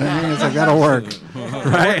face. You know what I mean? It's like that'll work,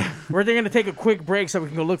 right? We're going to take a quick break so we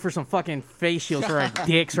can go look for some fucking face shields for our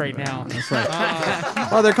dicks right now. That's right.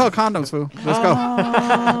 Oh, they're called condoms, fool. Let's go.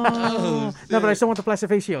 No, but I still want the plastic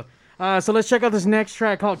face shield. So let's check out this next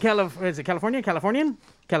track called is it California? Californian?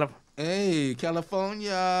 Hey,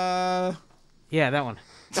 California. Yeah, that one.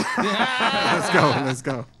 Let's go. Let's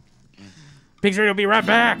go. Pigs Radio will be right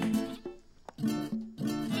back.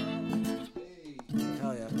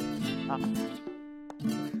 Hell yeah.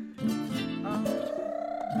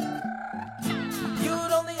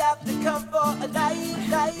 You'd only have to come for a night.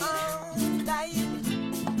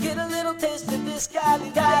 Get a little taste of this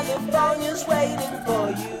California's waiting for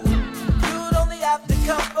you. You'd only have to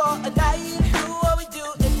come for a night. Do what we do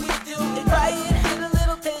and we do it right. Get a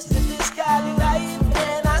little taste of this Cali life,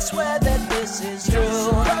 and I swear that this is true.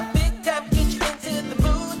 A big time get you into the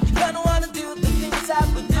mood. You're gonna wanna do the things I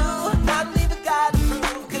would do. Not leave a God to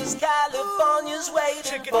prove, 'cause California's waiting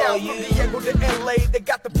Check it for out, you. from Diego to LA, they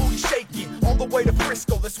got the booty shaking. All the way to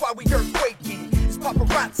Frisco, that's why we earthquaking. It's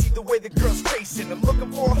paparazzi, the way the girls chasing. I'm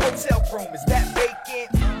looking for a hotel room, is that vacant?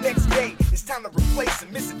 Next day, it's time to replace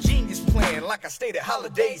him. It's a genius plan, like I stayed at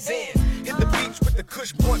Holidays Inn. Hit the beach with the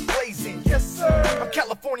Kush blunt blazing. Yes, sir, I'm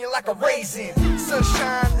California like a raisin.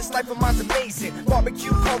 Sunshine, this life of mine's amazing.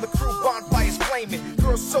 Barbecue, call the crew, bonfires flaming.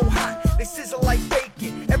 Girls so hot, they sizzle like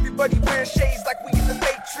bacon. Everybody wearing shades like we in the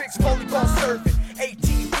Matrix. Volleyball surfing,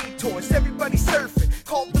 ATV toys, everybody surfing.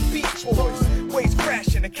 Call the Beach Boys. Waves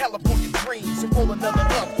crashing, a California dream. So roll another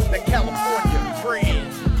up from the California dream.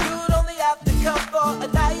 You'd only have to come for a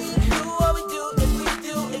night. Do what we do and we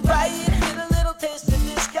do it right. Get a little taste of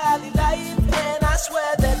this Cali life, and I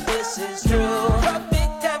swear that this is true. A big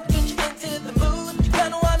time get you into the mood. You're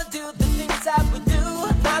gonna wanna do the things I would do.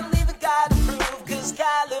 Not leaving God to prove, 'cause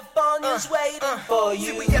California's waiting for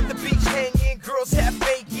you. See, we at the beach hanging, girls half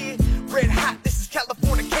naked. Red hot, this is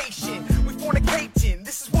Californication. We fornicating,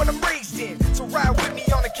 this is what I'm raised in. So ride with me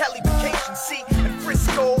on a Cali vacation. See, in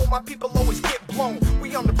Frisco, my people always get blown.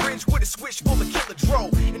 We on the bridge with a switch full of killer dro.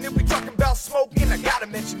 And if we talking about smoking, I gotta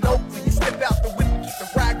mention Oakland. You step out the whip and keep the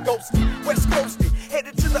ride ghosting. West coasting,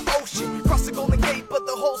 headed to the ocean. Cross the Golden Gate, but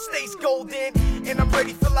the whole state's golden. And I'm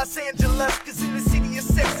ready for Los Angeles, 'cause in the city of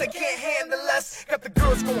sex, I can't handle less. Got the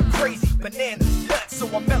girls going crazy, bananas, nuts. So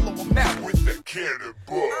I mellow them out with the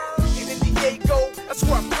cannonball. And in Diego, that's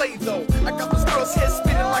where I play though. I got those girls' heads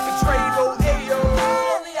spinning like a Drado. Ayo. You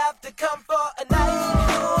only have to come for a night.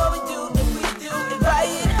 Do what we do and we do it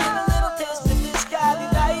right. Get a little taste of this Cali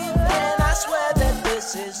life, and I swear that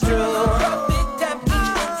this is true. A big time get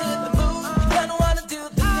you into the mood. You're gonna wanna do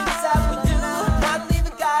the things I would do. Not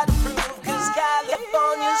leaving God to prove, 'cause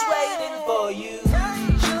California's waiting for you.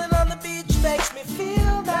 Chilling on the beach makes me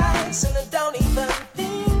feel nice, and I don't even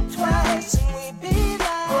think twice, and we be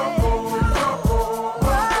like,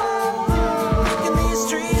 and these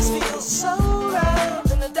trees feel so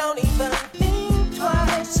right, and I don't even think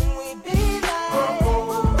twice, and we be like,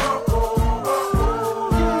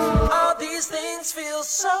 all these things feel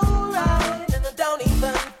so right, and I don't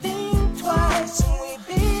even think twice, and we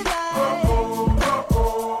be like,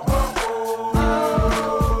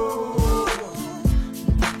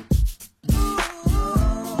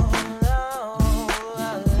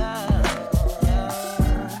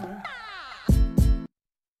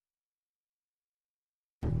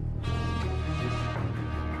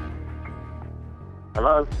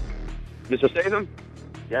 Hello? Mr. Statham?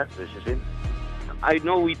 Yes, this is him. I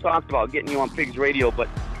know we talked about getting you on Pigs Radio, but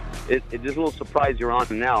it's just a little surprise you're on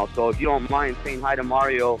now. So if you don't mind saying hi to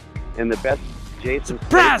Mario and the best Jason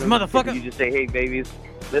Surprise, Statham, motherfucker! You just say, hey, babies,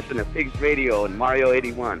 listen to Pigs Radio and Mario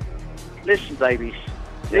 81. Listen, babies.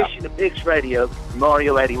 Listen to Pigs Radio,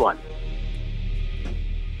 Mario 81.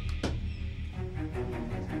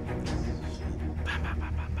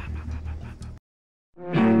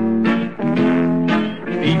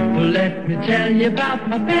 People, let me tell you about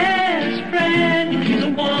my best friend. He's a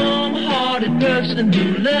warm-hearted person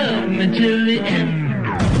who loved me till the end.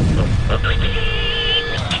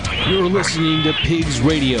 You're listening to Pigs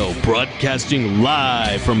Radio, broadcasting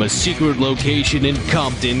live from a secret location in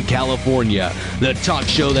Compton, California. The talk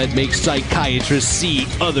show that makes psychiatrists see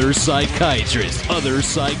other psychiatrists, other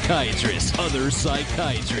psychiatrists, other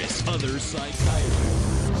psychiatrists, other psychiatrists.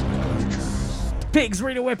 Pigs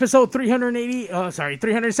Radio episode 372.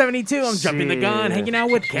 I'm jumping the gun, hanging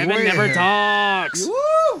out with Kevin Never Talks.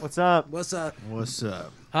 What's up? What's up? What's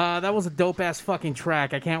up? That was a dope-ass fucking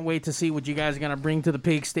track. I can't wait to see what you guys are going to bring to the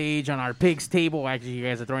Pig stage on our Pig's table. Actually, you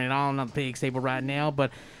guys are throwing it all on the Pig's table right now,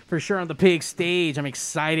 but for sure on the Pig stage, I'm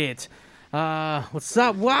excited. What's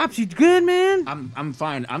up, Wops? You good, man? I'm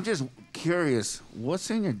fine. I'm just curious. What's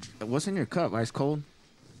in your cup? Ice cold?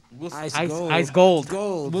 Ice gold.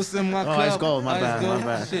 What's in my cup? Ice gold. My bad. Gold. My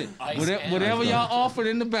bad. Shit. Whatever y'all offered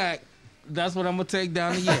in the back, that's what I'm gonna take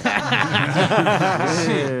down to you.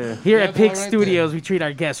 Here at Pig Studios, we treat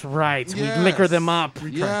our guests right. Yes. We liquor them up.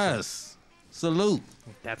 Yes. Salute.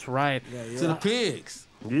 That's right. To the pigs.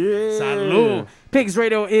 Yeah. Salud. Pigs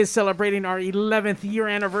Radio is celebrating our 11th year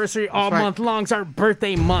anniversary all month long. It's our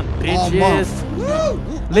birthday month,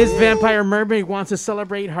 bitches. Liz Vampire Mermaid wants to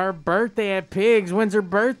celebrate her birthday at Pigs. When's her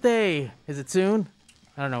birthday? Is it soon?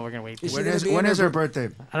 I don't know. We're going to wait. When is her birthday?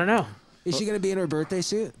 I don't know. Is she going to be in her birthday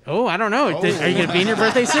suit? Oh, I don't know. Are you going to be in your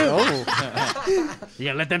birthday suit? You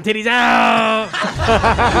got to let them titties out.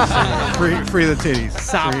 Free the titties.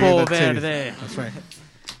 Sapo Free the verde. titties. That's right.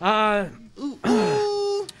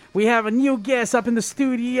 We have a new guest up in the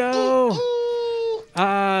studio.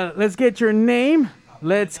 Let's get your name.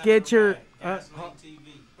 Let's get your... hold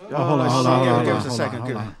on. Give us a second.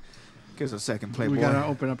 Give us a second, Playboy. We got to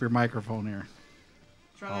open up your microphone here.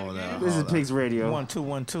 This is Pigs Radio. 1 2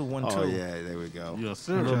 1 2 1 2. Oh yeah, there we go. Yes,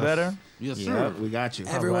 sir. A little better. Yes, sir. Yeah, we got you.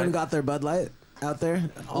 Everyone got their Bud Light out there?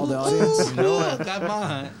 All the audience? You know I got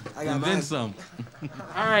mine. I got and mine. then some.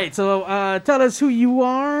 All right, so tell us who you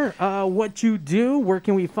are, what you do, where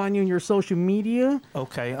can we find you on your social media?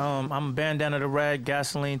 Okay, I'm Bandana the Rag,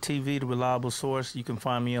 Gasoline TV, the reliable source. You can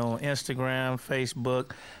find me on Instagram,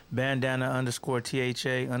 Facebook,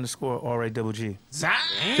 bandana_THA_RAWG.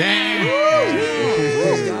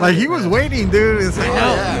 Damn. Like he was waiting, dude. It's like,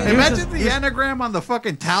 imagine the anagram on the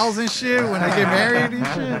fucking towels and shit when they get married and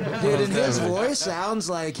shit. Dude, and his voice sounds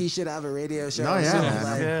like he should have a radio show. No, yeah, So,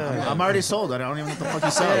 man. like, I'm already sold. I don't even know what the fuck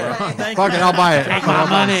you sell. Bro. Fuck it, I'll buy it. Take my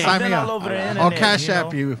money. Sign me Been up. all over the I'll internet, cash you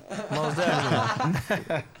app know? you. Most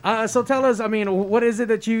definitely. So tell us, I mean, what is it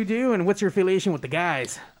that you do, and what's your affiliation with the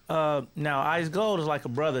guys? Now, Ice Gold is like a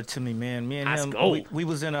brother to me, man. Me and Ice him, Gold. we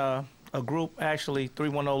was in a group, actually,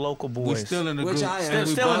 310 Local Boys. We're still in the Which group. I am.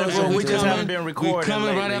 Still in the group. We just haven't been recording We're coming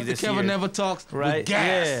right lately after this Kevin year. Never Talks. Right? With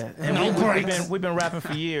gas. Yeah. And And no breaks. we've been rapping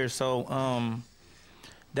for years, so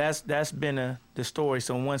that's been the story.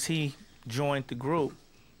 So once he joined the group,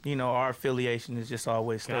 you know, our affiliation is just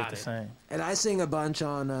always stayed the same. And I sing a bunch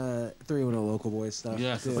on 310 Local Boys stuff.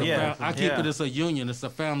 Yes, too. it's I keep it as a union. It's a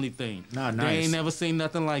family thing. Nah, They nice. ain't never seen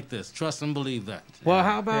nothing like this. Trust and believe that. Well,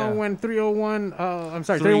 how about when 301, I'm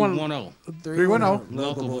sorry, 301, 310. 310.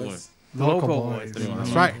 Local boys. Local Boys. That's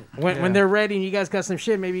right. When they're ready and you guys got some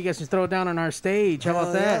shit, maybe you guys can throw it down on our stage. How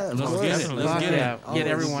about that? Let's get it. Let's get it. Get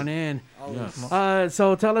everyone in. Yes.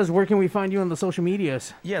 So tell us, where can we find you on the social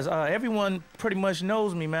medias? Yes, everyone pretty much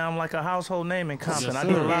knows me, man. I'm like a household name in Compton. Yes, I do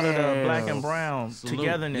a sir. lot of the Yeah. black and brown Salute.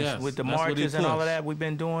 togetherness Yes, with the that's what he marches and all of pushed. that we've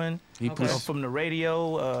been doing. He pushed. From the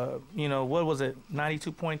radio, you know, what was it,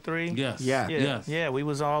 92.3? Yes. Yeah. Yes. Yeah, we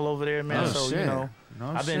was all over there, man. Oh, so, shit. you know, No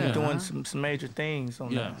I've been shit, doing huh? some major things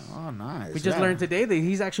on Yes. Oh, nice. We just Yeah. learned today that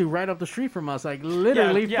he's actually right up the street from us, like that.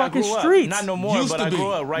 literally Yeah, I fucking grew up. streets. Not no more, Used but to I be. grew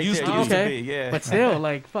up right Used there. to be. Used Okay. to be, yeah. But still,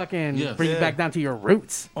 like fucking Yes. bring you Yeah. back down to your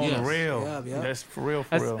roots. On Yes. the real. Yeah, yeah. That's for real,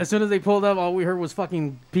 for As, real. as soon as they pulled up, all we heard was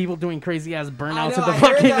fucking people doing crazy ass burnouts know, at the I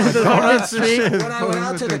heard fucking, that. the fucking street. When I went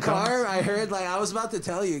out to the car, I heard like I was about to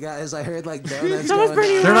tell you guys. I heard like donuts. Someone's going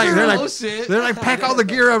burning down. They're like, Oh, shit. they're like, pack all the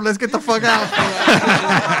gear up. Let's get the fuck out.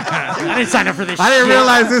 I didn't sign up for this I didn't shit.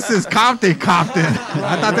 realize this is Compton.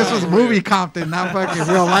 I thought this was movie Compton, not fucking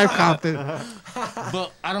real life Compton.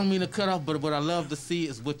 But I don't mean to cut off, but what I love to see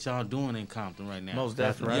is what y'all doing in Compton right now. Most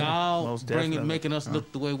definitely. Y'all Most bringing, definitely. making us look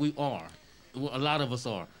the way we are. Well, a lot of us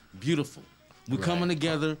are. Beautiful. We're coming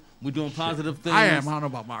together. We're doing positive things. I am. I don't know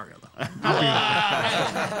about Mario though.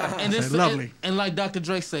 And it's Lovely. And like Dr.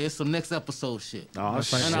 Dre say, it's some next episode shit. Oh,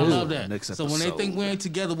 shit. And I love that. Next So when they episode. think we ain't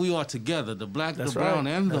together, we are together. The black, That's the brown,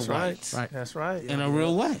 right. and the That's white. right. That's right. In a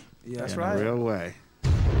real way. That's In right. a real way.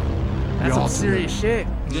 That's some serious shit.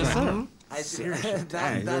 Yes, sir.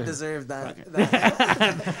 That deserved that.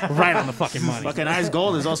 Right on the fucking money. Fucking Ice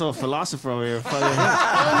Gold is also a philosopher over here.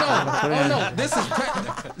 Oh no!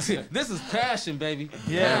 This is passion, baby.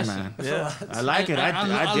 Yeah, Passion. man. Yeah. I like it.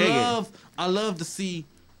 I dig it. I love to see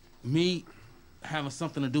me having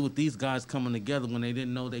something to do with these guys coming together when they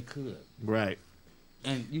didn't know they could. Right.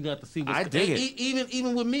 And you got to see what's I dig it.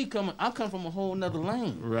 Even with me coming, I come from a whole nother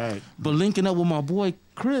lane. Right. But linking up with my boy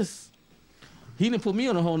Chris, he didn't put me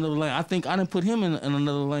on a whole nother lane. I think I didn't put him in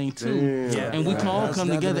another lane too. Yeah. And we can all That's come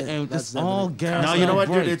together definite. and it's all gas. No, you know what,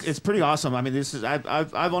 dude? breaks. It's pretty awesome. I mean, this is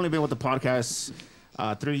I've only been with the podcast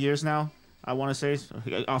 3 years now. I want to say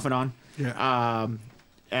off and on. Yeah.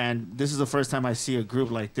 And this is the first time I see a group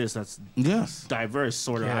like this that's diverse,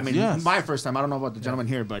 sort of. I mean, my first time. I don't know about the gentleman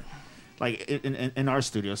here, but like in our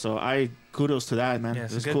studio. So kudos to that, man. Yeah,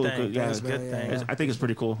 it's it's a good cool. thing. Yeah, It's a good thing. I think it's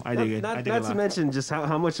pretty cool. I dig it. I dig it a Not to lot. mention just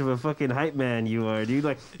how much of a fucking hype man you are, dude.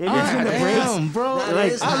 Like, in I between the am, breaks, bro.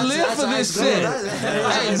 like, I live for this shit.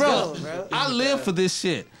 Hey, Let's bro, go, bro. I live for this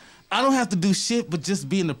shit. I don't have to do shit but just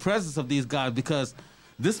be in the presence of these guys because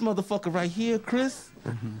this motherfucker right here, Chris,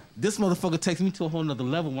 this motherfucker takes me to a whole nother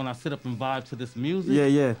level when I sit up and vibe to this music. Yeah,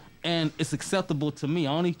 yeah. And it's acceptable to me.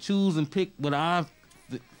 I only choose and pick what I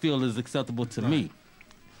feel is acceptable to me.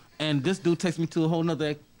 And this dude takes me to a whole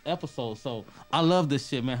nother episode. So I love this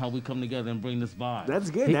shit, man, how we come together and bring this vibe. That's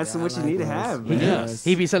good. That's what you need to have, man. Yes.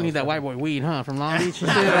 He be selling you that white boy weed, huh? From Long Beach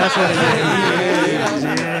and shit. That's what it is.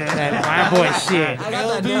 That white boy shit.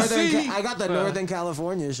 I got the Northern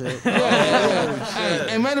California shit.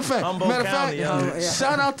 Hey, matter of fact, County,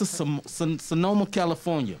 shout out to Sonoma,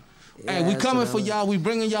 California. Hey, we coming for y'all. We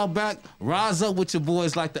bringing y'all back. Rise up with your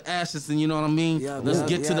boys like the Ashes, and you know what I mean. Let's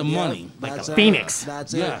get to the money. Like That's a it. Phoenix.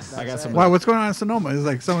 That's Yes. it. I got some. Why? What's going on in Sonoma? Is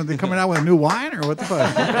like someone coming out with a new wine or what the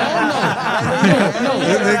fuck?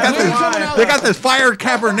 They got this fire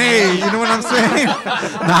Cabernet. You know what I'm saying?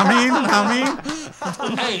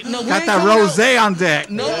 Hey, no, we Got ain't that coming out- rosé on deck.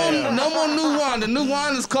 No more new wine. The new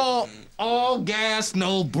wine is called All Gas,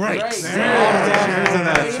 No Brakes.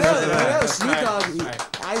 Snoop Dogg,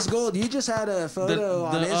 Ice Gold. You just had a photo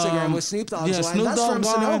on Instagram with Snoop Dogg's wine. Snoop That's Dogg from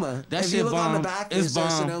wine. Sonoma. That if shit you look on the bomb. back, It's it says bomb.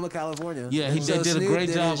 Sonoma, California. Yeah, he So did a Snoop great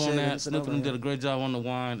did job his shit on in that. Snoop Sonoma. did a great job on the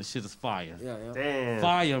wine. The shit is fire. Yeah. Damn.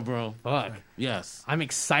 Fire, bro. Fuck. Yes. I'm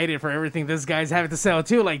excited for everything this guy's having to sell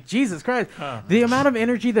too. Like, Jesus Christ, the amount of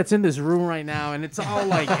energy that's in this room right now, and it's all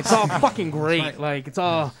like, it's all fucking great. Like, it's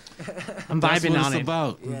all, I'm That's vibing what on it's it.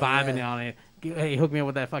 about. I'm vibing on it. Hey, hook me up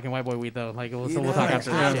with that fucking white boy weed though. Like, we'll talk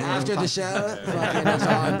after the show. After the show, fucking it's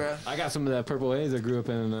on, bro. I got some of that purple haze. I grew up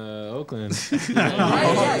in Oakland.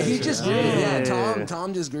 Yeah, he just grew. Yeah,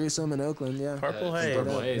 Tom just grew some in Oakland. Yeah. Purple haze.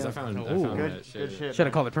 Purple haze. I found Good that shit. shit. Should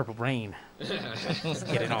have called it Purple Rain. Let's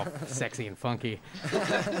get it all sexy and funky.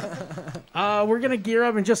 We're gonna gear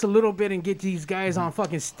up in just a little bit and get these guys on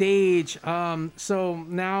fucking stage. So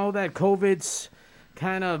now that COVID's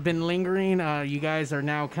kind of been lingering, you guys are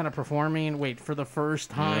now kind of performing. Wait, for the first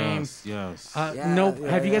time. Yes.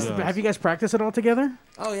 Have you guys practiced it all together?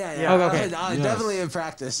 Oh yeah. Oh, okay. Definitely in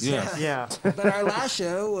practice. Yes. Yeah. But our last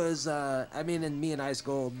show was, and me and Ice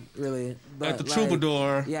Gold really. But At the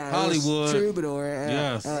Troubadour, it was Hollywood. Troubadour.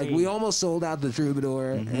 Yes. We almost sold out the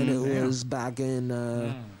Troubadour, and it was back in.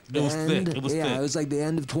 It was thick. It was thick. it was like the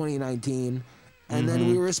end of 2019. And then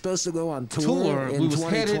we were supposed to go on tour in We was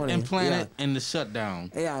 2020. headed and planned in the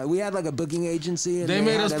shutdown. Yeah, we had like a booking agency. And They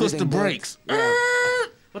made had us push the everything booked. brakes. Yeah.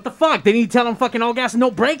 What the fuck? Didn't you tell them fucking all gas, no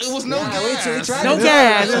brakes? It was no gas. we tried No to-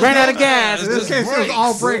 gas. Ran out of gas. In this case, it was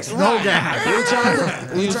all brakes, no gas.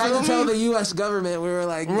 We You tried feel to tell me? the U.S. government we were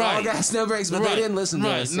like, Right. all gas, no brakes, but they didn't listen to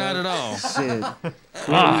us. so. Not at all. Shit.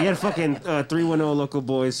 Yeah, we had fucking 310 local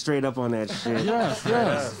boys straight up on that shit. Yes.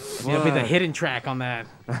 It'll be the hidden track on that.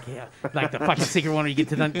 Yeah, like the fucking secret one where you get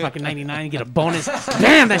to the fucking 99 and get a bonus.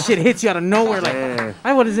 Bam, that shit hits you out of nowhere. Like, Yeah.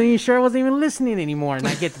 I wasn't even sure I wasn't even listening anymore. And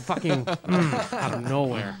I get the fucking out of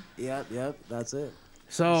nowhere. Yep, that's it.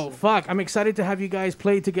 So, fuck, I'm excited to have you guys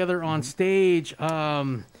play together on stage.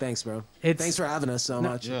 Thanks, bro. Thanks for having us so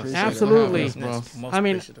much. Appreciate Absolutely. it. bro. I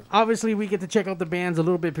mean, obviously, we get to check out the bands a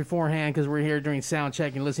little bit beforehand because we're here during sound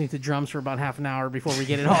check and listening to drums for about half an hour before we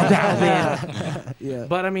get it all dialed in. Yeah.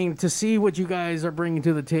 But I mean, to see what you guys are bringing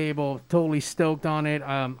to the table, totally stoked on it.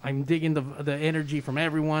 I'm digging the energy from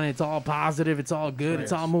everyone. It's all positive. It's all good.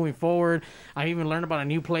 It's all moving forward. I even learned about a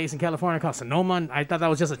new place in California called Sonoma. I thought that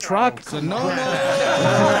was just a truck. Sonoma.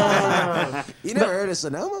 You never heard of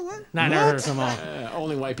Sonoma? What? Nah, I never heard of Sonoma.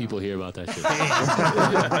 Only white people hear about that shit.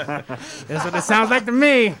 That's what it sounds like to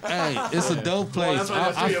me. Hey, it's a dope place. That's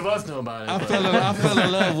what the three of us know about it. I fell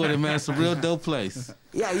in love with it, man. It's a real dope place.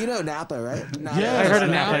 Yeah, you know Napa, right? Napa. Yeah, I heard of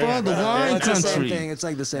Napa. the wine It's the same country. thing. It's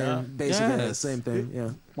like the same, basically the Yes. same thing. Yeah.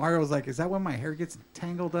 Mario was like, "Is that when my hair gets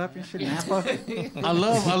tangled up and shit?" Napa. I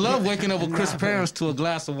love waking up with Chris Parents to a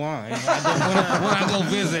glass of wine. When I go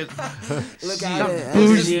visit. Look at it.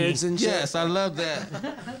 Bougie. Bougie. And shit. Yes, I love that.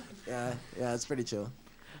 Yeah, it's pretty chill.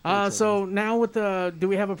 So now with the, do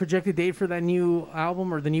we have a projected date for that new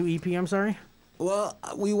album or the new EP? I'm sorry. Well,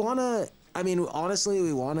 we want to. I mean, honestly,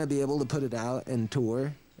 we want to be able to put it out and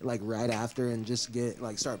tour like right after and just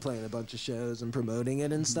start playing a bunch of shows and promoting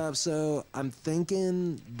it and stuff. So I'm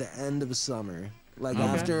thinking the end of summer Like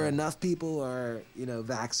after enough people are,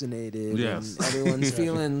 vaccinated, Yes. and everyone's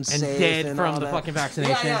feeling And safe dead and from all the that. fucking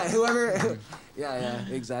vaccination. Yeah, whoever. yeah,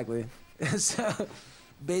 exactly. So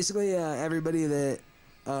basically, everybody that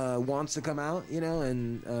wants to come out,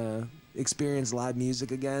 and experience live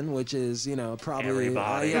music again, which is, probably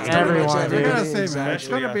Everybody. Everyone, I dude. gotta say, man, it's Especially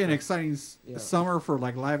going to be an after- exciting summer for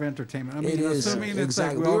like live entertainment. I mean, It is. assuming it's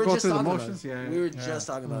Exactly. like We we all were go just through the talking about motions. it. Yeah, We were just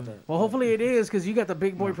talking about that. Well, hopefully it is, because you got the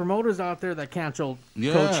big boy promoters out there that canceled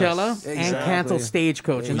Yes. Coachella and Exactly. canceled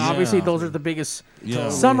Stagecoach, and Yeah. obviously those are the biggest Yeah.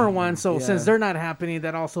 summer ones. So Yeah. since they're not happening,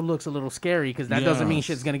 that also looks a little scary, because that doesn't mean Yes.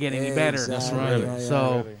 shit's gonna get any better. Exactly. That's right. Yeah, yeah.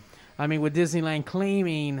 So, I mean, with Disneyland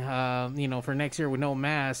claiming, for next year with no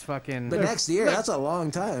mask, fucking. But next year, that's a long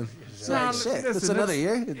time. It's No, like, shit, listen, it's another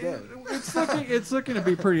it's- year? it's looking to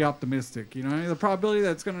be pretty optimistic. The probability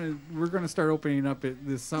that we're gonna start opening up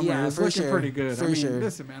this summer Yeah, is for looking sure. pretty good. For I mean, sure.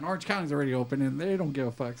 listen, man, Orange County's already open and they don't give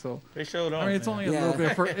a fuck. So They showed on. I mean, it's only a Yeah.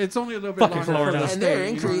 little bit. It's only a little bit Fucking longer Florida. for the And their state,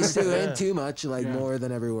 increase too Yeah. ain't too much, more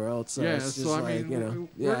than everywhere else. So Yeah, it's just so I like, mean,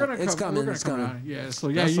 yeah, we're gonna it's come. coming. We're gonna It's come coming. out. Yeah, so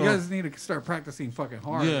That's you all. guys need to start practicing fucking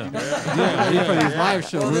hard. Yeah. you know? Yeah, Ready for yeah. these live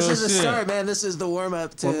shows. Well, this Real is the shit. start, man. This is the warm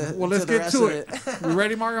up to. Well, let's to the get rest to of it. You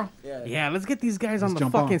ready, Mario? Yeah, let's get these guys on Let's the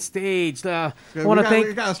jump fucking on. stage. I Yeah, want to we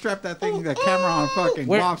thank. gotta strap that camera on fucking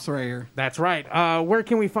Where- Wops right here. That's right. Where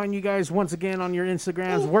can we find you guys once again on your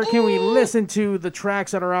Instagrams? Where can we listen to the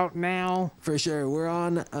tracks that are out now? For sure. We're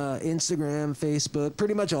on Instagram, Facebook,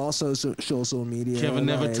 pretty much all social media. Kevin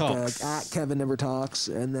Never Talks. At Kevin Never Talks.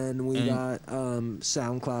 And then we And- got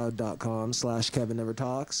soundcloud.com/Kevin Never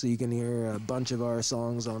Talks. So you can hear a bunch of our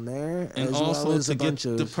songs on there. And as also well as to a bunch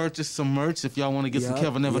get of. to purchase some merch if y'all want to get some Yup,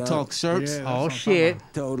 Kevin Never yup. Talk shirts. Yeah, that's Oh what I'm shit!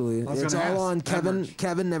 Totally. was It's gonna all ask, on that merch.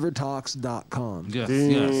 KevinNeverTalks.com. Yes,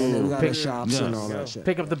 And yes. then we got our Pick- shops and all Yes. that shit.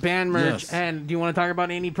 Pick up the band merch. Yes. And do you want to talk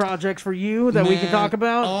about any projects for you that we can Man, talk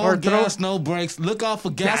about? All gas, no brakes. Look out for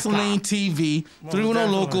Gasoline TV.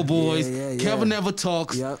 310 Local Boys. Yeah, yeah, yeah. Kevin Never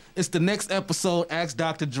Talks. Yep. It's the next episode. Ask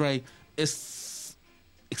Dr. Dre. It's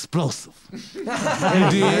explosive. yeah.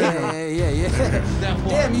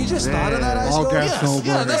 Damn, you just thought of that, Ice All Cold? gas, no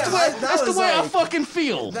Yeah, that's the way. That That's the was way I like- fucking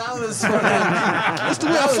feel. That was fucking, That's the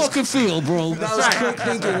way I fucking feel, bro. that was quick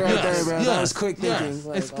thinking right Yes, there, bro. That yes, was quick yes. thinking.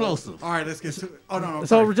 Like, Explosive. All right, let's get to it. Oh no, no. So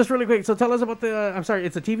sorry. just really quick. So tell us about the. I'm sorry.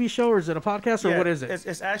 It's a TV show or is it a podcast or what is it?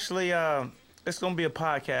 It's actually it's gonna be a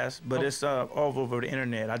podcast, but it's all over the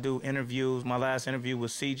internet. I do interviews. My last interview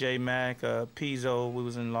was CJ Mack, Pizzo. We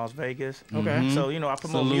was in Las Vegas. Okay. So I promote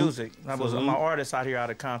Salute. music. I was Salute. my artist out here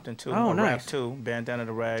out of Compton too. Oh, I nice. rap too. Bandana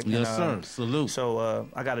the Rag. Yes, and, sir. Salute. So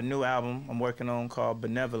I got a new album I'm working on called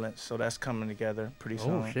Benevolence. So that's coming together pretty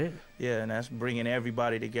soon. Oh shit! Yeah, and that's bringing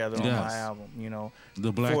everybody together on Yes. my album.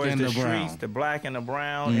 The black For and the the streets, brown. the black and the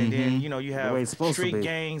brown, and then you way have it's supposed to street be.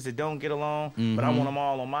 gangs that don't get along, but I want them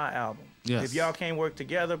all on my album. Yes. If y'all can't work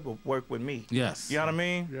together, but work with me. Yes. You know what I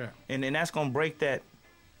mean? Yeah. And that's gonna break the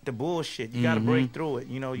bullshit. You gotta break through it.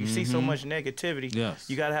 You see so much negativity. Yes.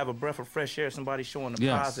 You gotta have a breath of fresh air. Somebody showing the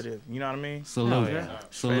Yes. positive. You know what I mean? Salute. yeah.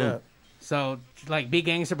 Straight Salute. up. So like be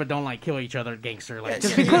gangster, but don't like kill each other. Gangster, like Yeah,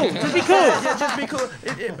 just yeah, be cool. yeah. Just be cool. Yeah, just be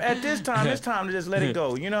cool. At this time, it's time to just let it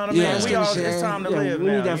go. You know what I mean? Yeah. It's time to live we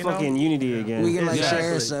now. need that you know? fucking unity again. We can like Exactly.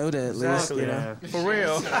 share a soda at least, Exactly. you know. For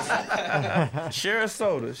real. Share a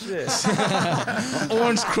soda. Shit.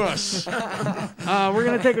 Orange Crush. We're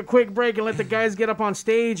gonna take a quick break and let the guys get up on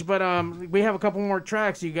stage, but we have a couple more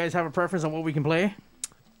tracks. Do you guys have a preference on what we can play?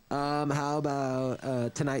 How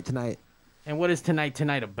about Tonight? And what is Tonight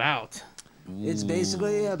about? It's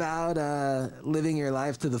basically about living your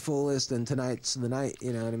life to the fullest, and tonight's the night.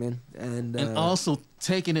 You know what I mean? And also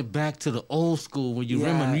taking it back to the old school when you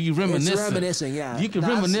Yeah, you reminisce. it's reminiscing, yeah. You can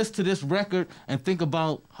That's- reminisce to this record and think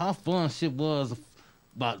about how fun shit was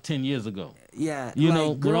about 10 years ago. yeah, You like, know,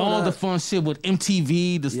 with growing all the up- fun shit with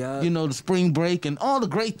MTV, Yeah. the spring break, and all the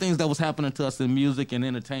great things that was happening to us in music and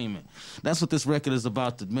entertainment. That's what this record is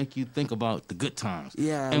about, to make you think about the good times.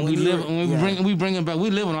 Yeah, and when we you live, were- and we yeah. bring it back. We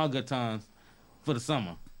live in our good times for the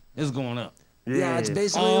summer. It's going up. Yeah, it's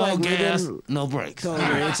basically all like gas, living. no brakes.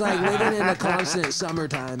 Totally, it's like living in a constant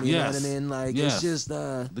summertime. You know what I Yes. mean? Like Yes. it's just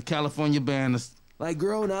The California band is like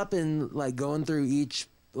growing up and like going through each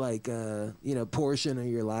like portion of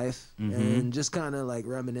your life and just kind of like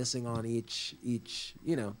reminiscing on each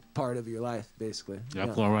part of your life basically.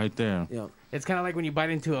 that part right there. Yeah. It's kind of like when you bite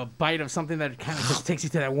into a bite of something that kind of just takes you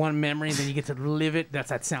to that one memory, and then you get to live it. That's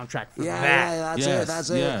that soundtrack for Yeah, that. yeah, that's Yes, it. That's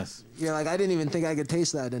it. yes. You're like, I didn't even think I could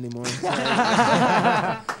taste that anymore.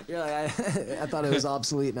 You're like, I thought it was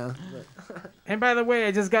obsolete now. And by the way,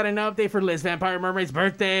 I just got an update for Liz Vampire Mermaid's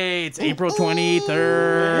birthday. It's April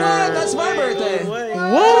 23rd. What? That's my birthday.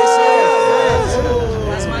 What?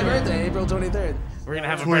 That's my birthday, April 23rd. We're gonna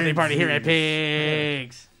have a birthday party here at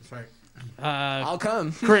Pigs. That's right. I'll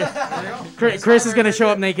come. Chris is gonna show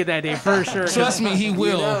up naked that day for sure. Trust me, he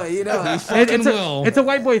will. You know. He fucking will. It's a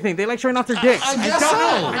white boy thing. They like showing off their dicks. I guess I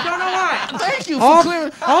don't know why. Thank you for all,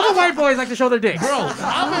 clearing. all the white boys like to show their dicks. Bro,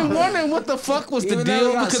 I've been wondering what the fuck was the Even though deal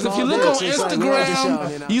we got because if small you look on dicks, it's like we like to show 'em,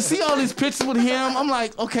 Instagram, you see all these pictures with him. I'm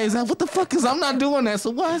like, okay, is that what the fuck is? I'm not doing that.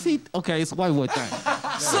 So why is he? Okay, it's a white boy thing.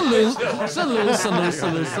 Salute.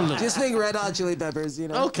 Just think Red Hot Chili Peppers, you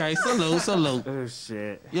know. Okay, salute. Oh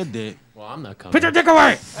shit. You're dead. Well, I'm not coming. Put your dick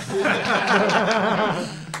away.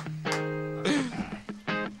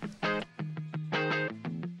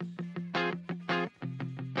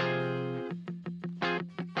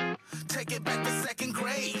 Take it back to second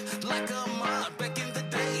grade, like a mod back in the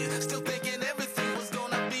day. Still thinking everything was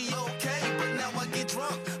gonna be okay, but now I get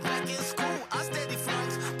drunk. Back in school, I steady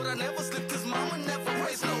flunks, but I never slip 'cause mama never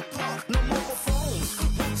raised no punk. No mobile phones,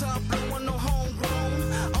 rooftop blowing no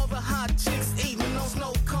homegrown. All the hot chicks eating no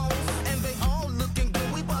snow cones, and they all looking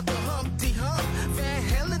good. We bout to Humpty Hump, Van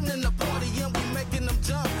Halen in the party and we making them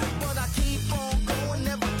jump. But I keep on going,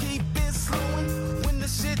 never keep it slowing. When the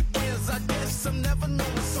shit ends, I guess I'm never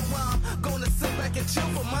knowing, so I'm gonna sit back and chill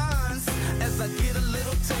for mines as I get a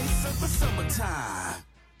little taste of the summertime.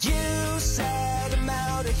 You said I'm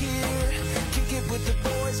out of here, kick it with the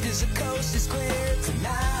boys 'cause the coast is clear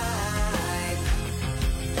tonight.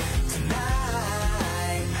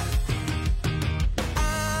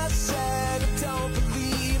 I said I don't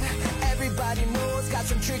believe everybody knows, got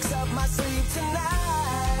some tricks up my sleeve tonight.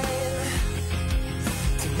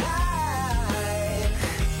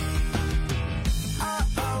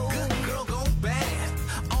 Good girl gone bad.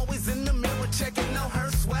 Always in the mirror checking out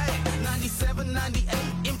her swag. 97,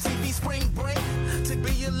 98, MTV Spring Break. To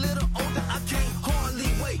be a little older, I can't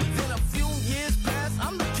hardly wait. Then a few years pass,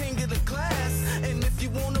 I'm the king of the class. And if you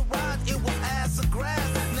wanna ride, it was ass or grass.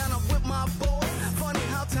 Now I'm with my boys. Funny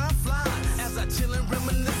how time flies as I chill and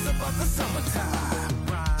reminisce about the summertime.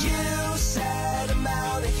 You said I'm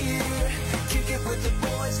out of here. Kick it with the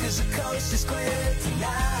boys 'cause the coast is clear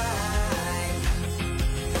tonight.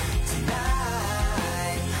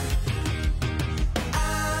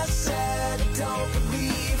 I said I don't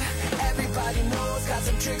believe everybody knows, got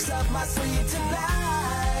some tricks up my sleeve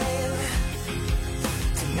tonight.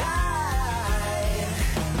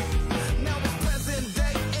 Now it's present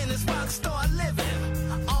day and it's rock star living.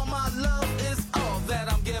 All my love is all that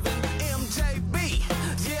I'm giving. MJB,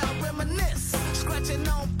 yeah, I reminisce, scratching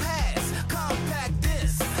on pads, compact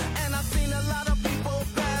disc. And I've seen a lot of people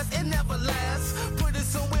pass, it never lasts. Pretty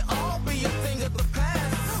soon we'll all be a thing of the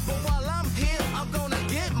past. But while I'm here, I'm gonna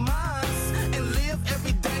get mine and live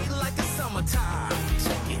every day like it's summertime.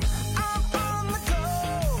 Check it. I'm on the go,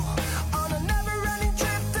 on a never-ending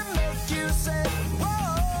trip to make you say,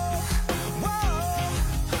 whoa, whoa,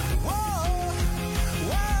 whoa,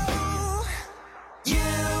 whoa. You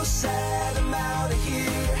said I'm out of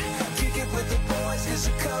here. Kick it with the boys 'cause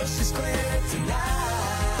the coast is clear tonight.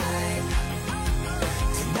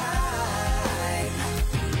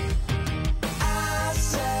 I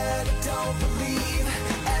said I don't believe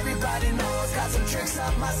everybody knows, got some tricks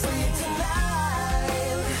up my sleeve tonight.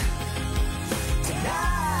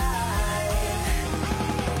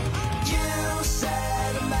 You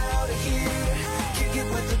said I'm out of here. Kick it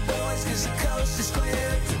with the boys 'cause the coast is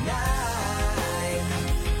clear tonight.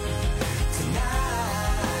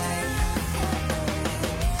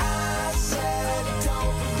 I said I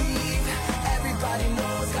don't believe everybody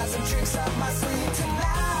knows, got some tricks up my sleeve tonight.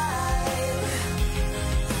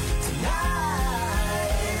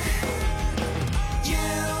 You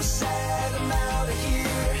said I'm out of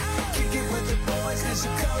here. Kick it with the boys 'cause the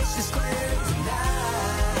coast is clear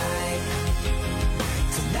tonight.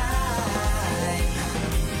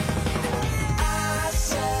 I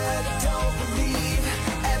said I don't believe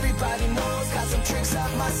everybody knows, got some tricks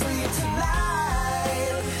up my sleeve tonight.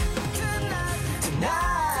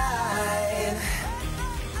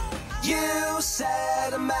 You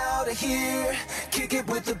said I'm out of here. Kick it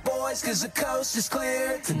with the boys 'cause the coast is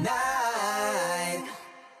clear tonight.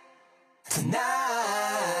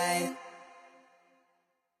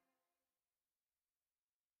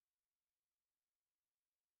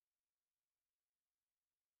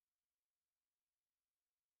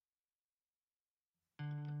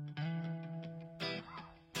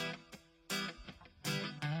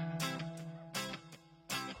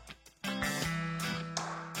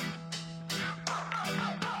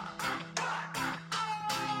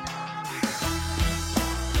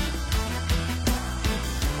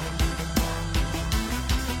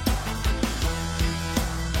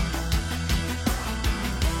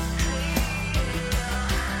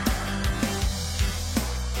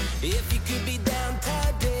 If you could be down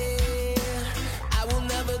today, I will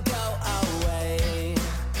never go away.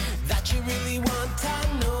 That you really want to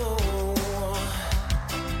know.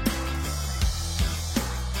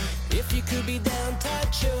 If you could be down to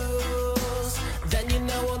choose, then you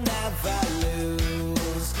know we'll never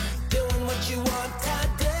lose. Doing what you want to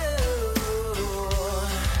do.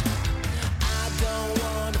 I don't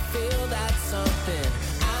want to feel that something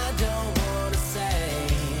I don't want to say.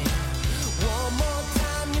 One more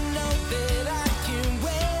time, you know that I can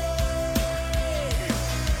wait.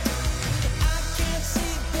 I can't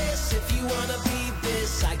see this. If you wanna be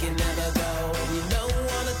this, I can never go. And you don't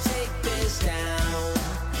wanna take this down.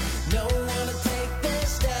 No wanna take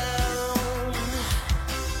this down.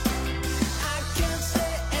 I can't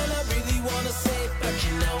stay and I really wanna say, but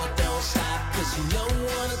you know I don't stop. Cause you don't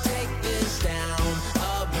wanna take this down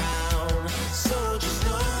around. So just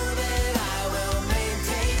know that I will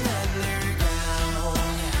maintain underground.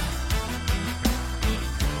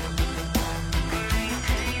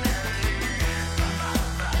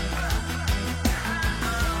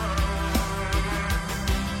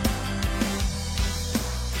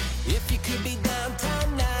 If you could be down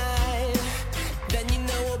tonight, then you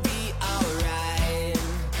know we'll be alright.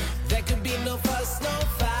 There could be no fuss, no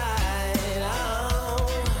fight. Oh.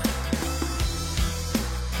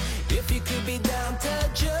 If you could be down to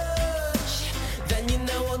judge, then you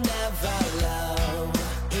know we'll never love.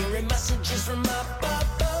 Hearing messages from up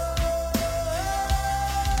above.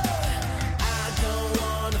 I don't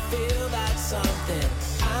wanna feel that something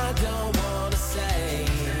I don't wanna say.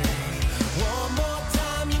 One more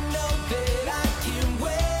time, you know that I can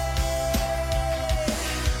wait.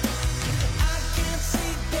 I can't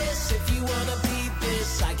see this. If you wanna be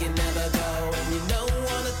this, I can never go. And you don't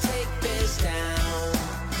wanna take this down.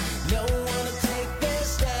 No wanna take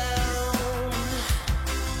this down.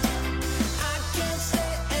 I can't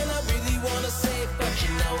stay and I really wanna say, but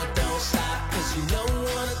you know I don't stop. Cause you don't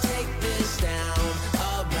wanna take this down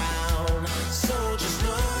around. So just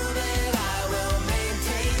know that I will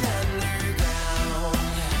maintain underground.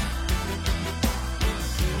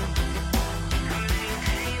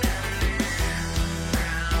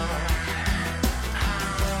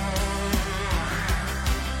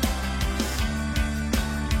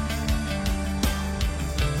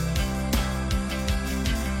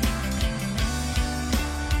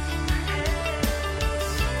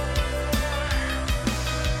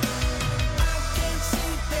 I can't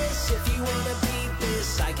see this. If you wanna be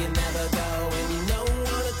this, I can never go. And you don't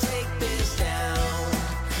wanna take this down.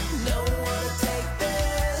 No wanna take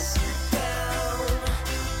this down.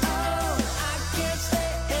 Oh, I can't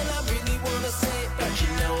stay and I really wanna say, but you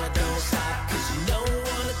know I don't stop. Cause you don't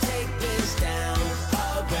wanna take this down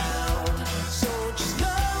around. So just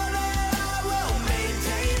know that I will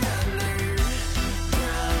maintain underground.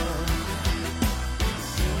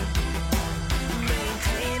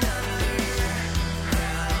 Maintain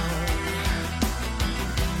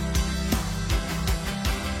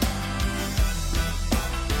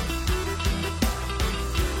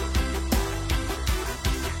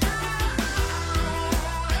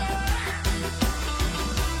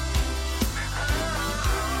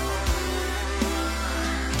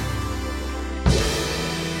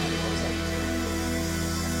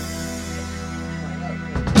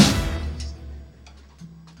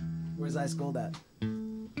Where's Ice Gold at? He's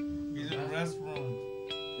in the restroom.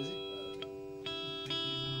 Is he?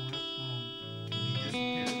 He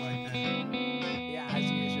disappeared like that. Yeah, I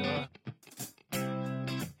see you show up.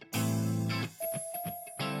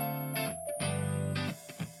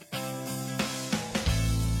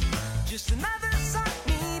 Just another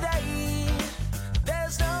sunny day.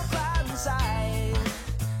 There's no cloud in sight.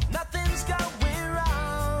 Nothing's going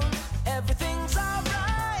wrong. Everything's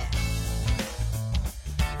alright.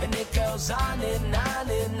 And it goes on and on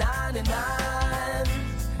and on and on.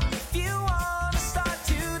 If you wanna start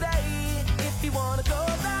today, if you wanna go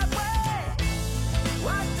that way,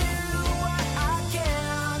 I do what I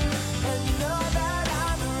can, and you know that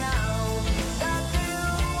I'm around. I do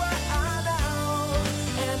what I know,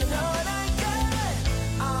 and I know it ain't good.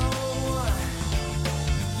 Oh,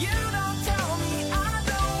 you don't tell me, I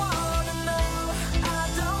don't wanna know. I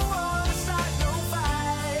don't wanna start no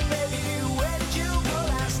fight. Baby, where did you go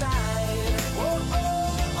last night? Oh, oh,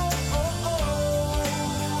 oh, oh, oh.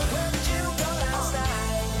 Where did you go last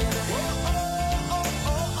night? Oh, oh, oh,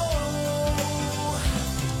 oh, oh.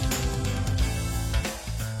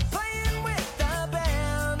 Playing with the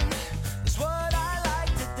band is what I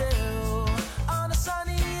like to do on a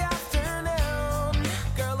sunny afternoon.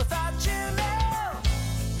 Girl, I thought you knew.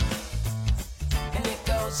 And it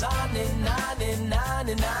goes on and on and on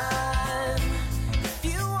and on. If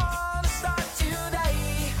you want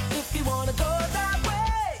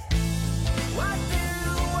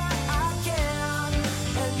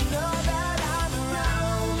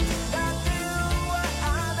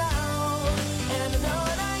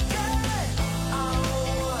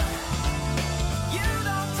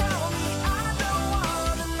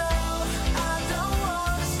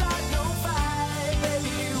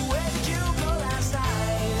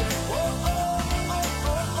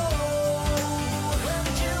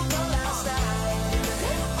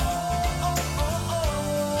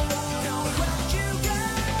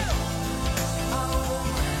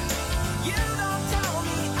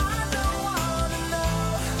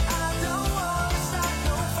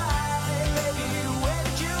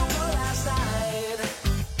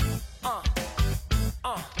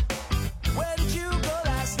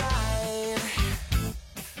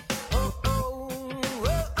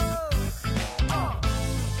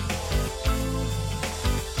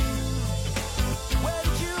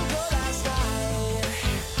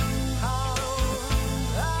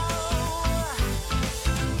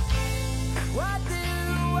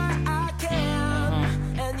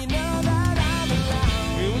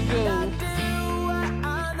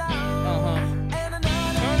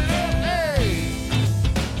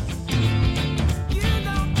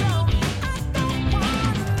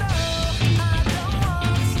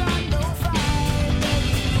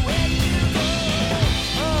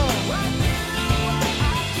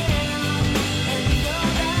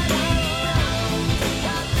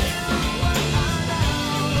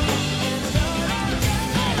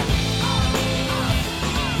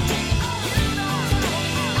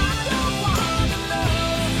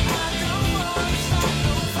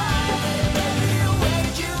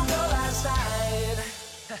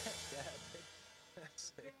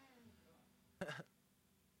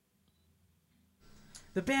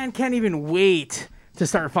The band can't even wait to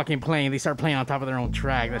start fucking playing. They start playing on top of their own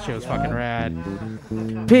track. That shit was fucking rad.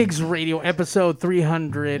 Pigs Radio, episode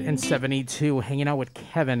 372. Hanging out with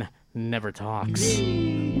Kevin Never Talks.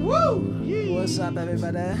 Woo! What's up,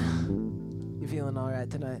 everybody? You feeling all right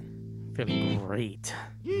tonight? Feeling great.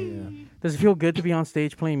 Yeah. Does it feel good to be on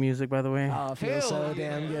stage playing music, by the way? Oh, it feels so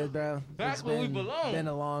damn good, bro. Back It's where we belong. been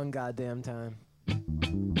a long goddamn time.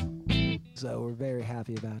 So we're very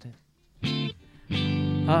happy about it.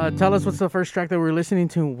 Tell us what's the first track that we're listening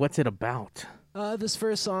to. What's it about? This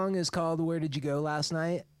first song is called Where Did You Go Last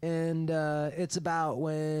Night? And it's about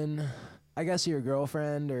when, I guess your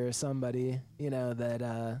girlfriend or somebody, you know,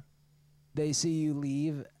 that they see you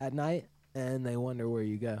leave at night and they wonder where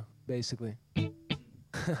you go, basically. Wait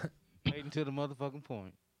until the motherfucking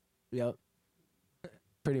point. Yep.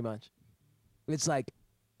 Pretty much. It's like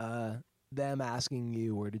them asking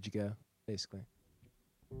you, where did you go, basically.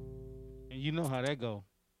 And you know how that go.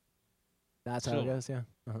 That's how it goes, yeah.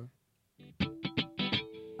 Uh-huh.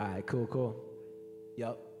 All right, cool.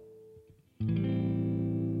 Yep.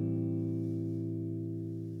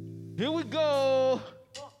 Here we go.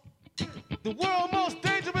 The world's most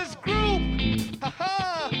dangerous group.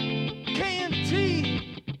 Ha-ha.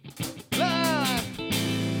 KNT. Live.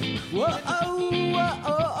 Whoa.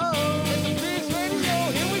 It's the Pigs Radio.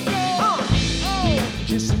 Here we go.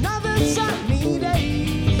 Just another sunny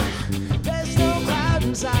day. There's no cloud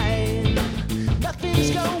inside. Nothing's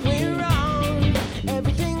going wrong.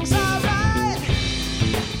 Everything's alright.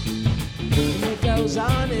 And it goes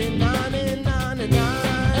on and on and on and on.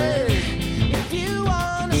 If you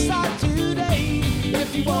wanna start today,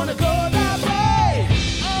 if you wanna go that way,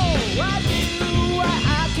 I do what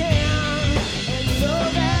I can, and you know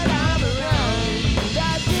that I'm around. And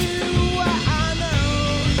I do what I know,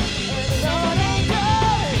 and I know it ain't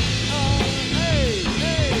good.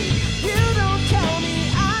 You don't tell me,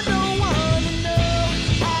 I don't wanna know.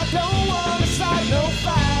 I don't wanna start no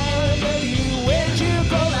fire, baby. Where'd you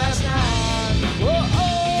go last night?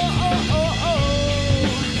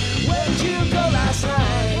 Where'd you go last night?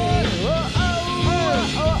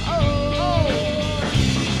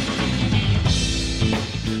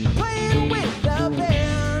 Playing with the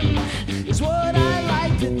band is what I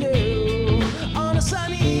like to do on a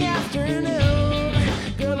sunny afternoon.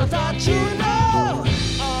 Girl, I thought you know.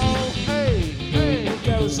 It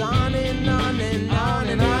goes on and on and on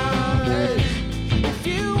and on. If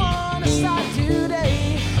you wanna start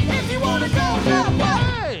today, if you wanna go that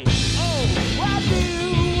way, I do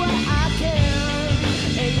what I can,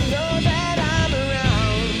 and you know that I'm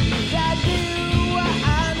around. I do what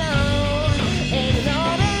I know, and you know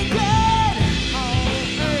it ain't good.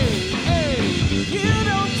 You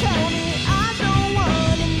don't tell me, I don't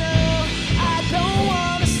wanna know. I don't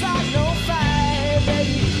wanna start no fire,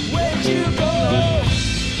 baby. Where'd you go?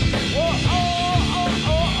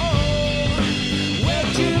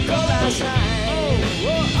 Where'd you go last night?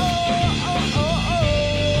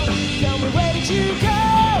 Tell me, where did you go?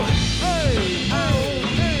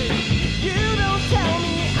 You don't tell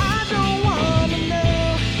me, I don't wanna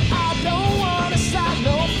know. I don't wanna start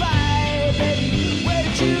no fight, baby. Where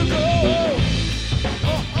did you go?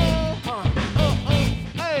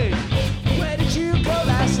 Where did you go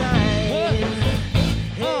last night?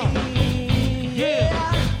 Yeah.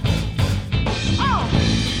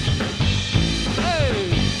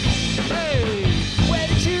 Where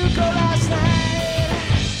did you go last night?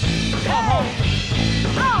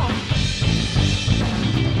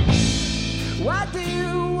 I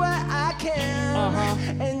do what I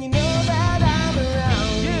can, and you know that I'm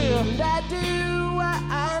around. And I do what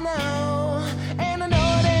I know, and I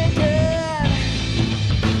know it ain't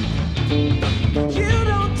good. You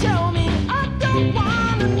don't tell me, I don't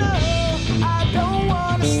wanna know. I don't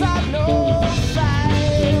wanna start no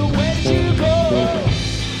fight. Where did you go?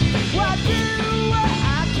 I do what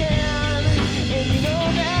I can, and you know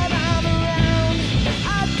that I'm around. I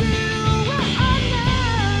do what I know.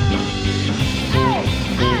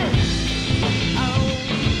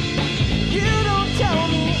 You don't tell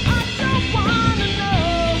me, I don't wanna know.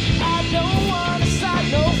 I don't wanna start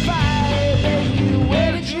no fight, baby.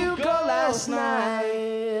 Where did you go last night?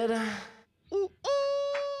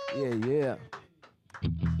 Yeah.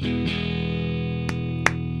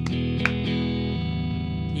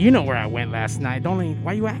 You know where I went last night.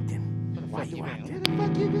 Why you acting? Why you acting?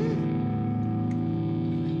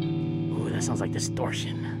 Ooh, that sounds like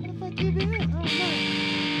distortion.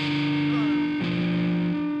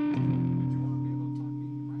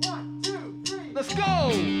 Let's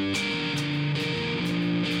go.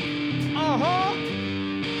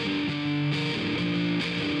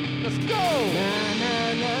 Let's go. Na na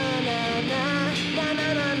na na na na na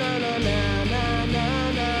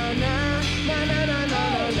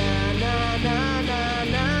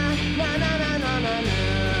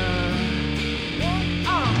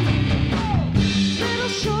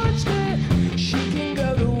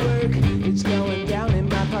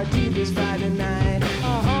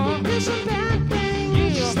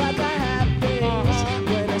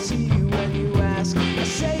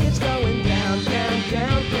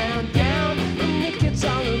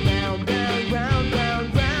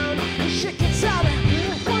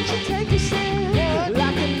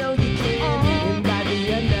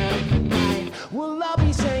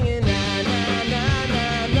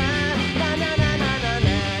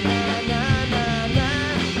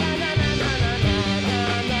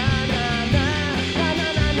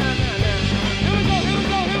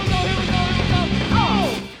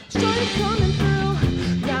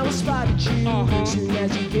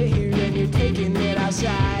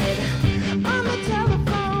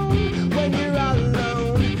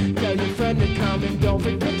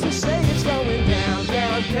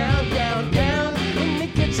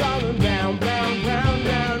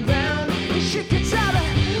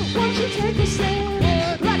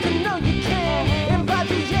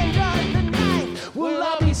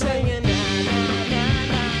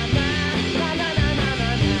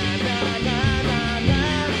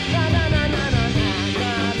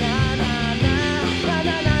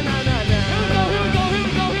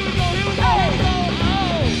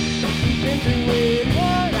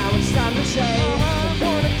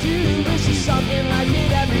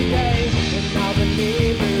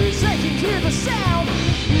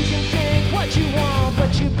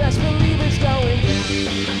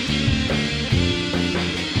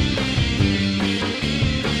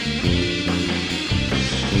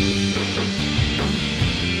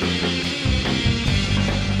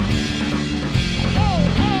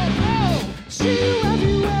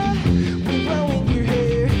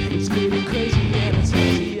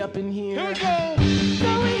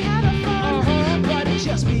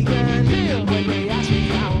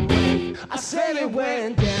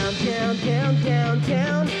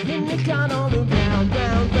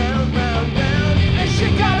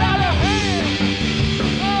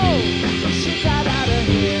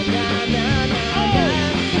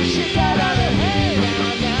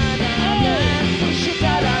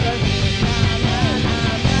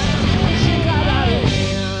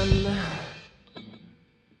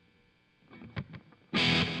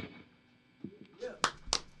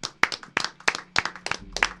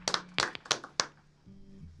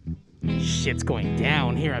shit's going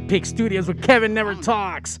down here at Pig Studios where Kevin Never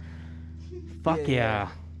Talks. Fuck yeah.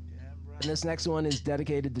 And this next one is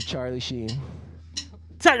dedicated to Charlie Sheen.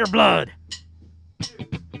 Tiger Blood.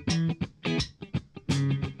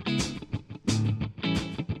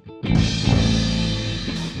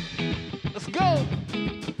 Let's go.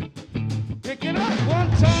 Pick it up one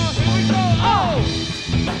time. Here we go. Oh,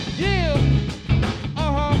 yeah.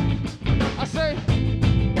 I say,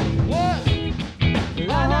 what?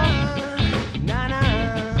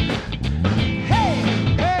 Hey,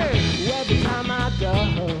 every time I go,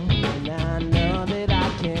 and I know that I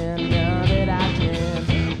can.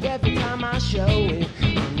 Every time I show it,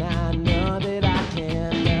 and I know that I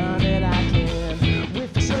can.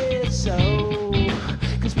 If I say it's so,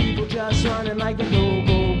 'cause people just running like the go.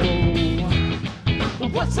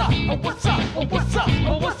 What's up? Oh, what's up? Oh, what's up?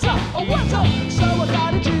 Oh, what's up? Oh, what's up? So I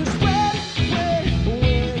gotta just win.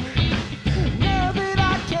 Know that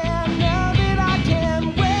I can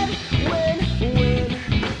win.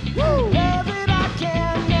 Woo. Know that I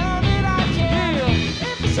can.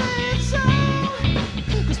 If I say it's so,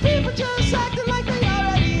 'cause people just acting like they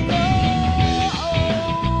already know.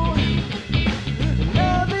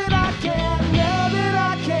 Know that I can. Know that I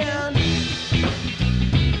can.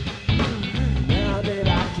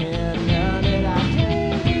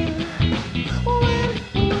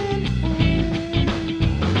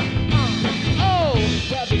 Oh,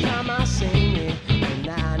 every time I sing it, and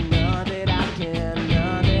I know that I can.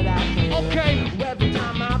 Okay. Every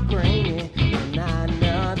time I bring it, and I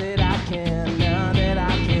know that I can. Yeah.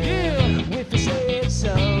 If you say it's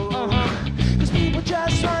so, 'cause people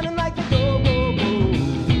just running like the go.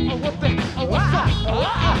 Oh, what the? Oh, what's up?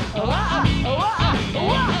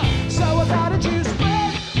 So I gotta choose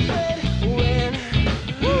win.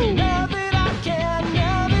 Now that I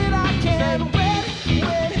can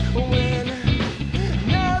win.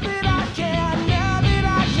 Now that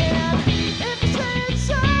I can. If you say it's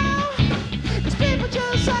so, 'cause people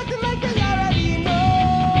just acting like they already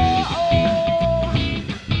know.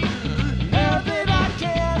 Now that I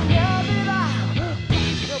can.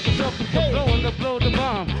 Blow the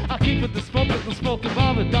bomb. I keep it the smoking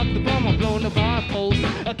bomb. The Dr. Bomb, I'm blowing the bomb post.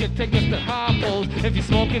 I can take us to high post. If you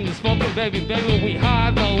smoking, baby, we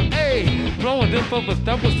high though. Hey, blowing them for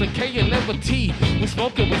that was a K and never T. We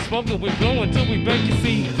smoking, we blowing till we break your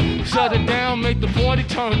seat. Shut it down, make the party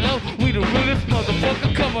turn up. We the realest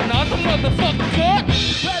motherfucker coming out the motherfucker court.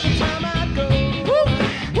 Every time I go,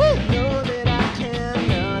 know that I can.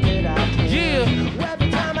 Yeah. Every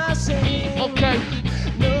time I sing, okay.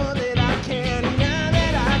 Know that I can.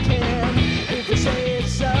 If you say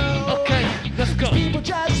it's so, okay, let's go. People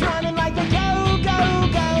just running like they go.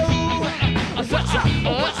 What's up?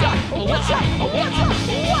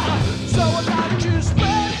 So I gotta just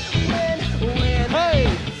win. Hey,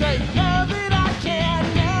 say, know that I can.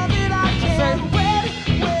 Say, win.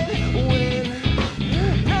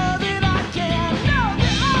 Know that I can.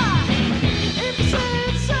 If you say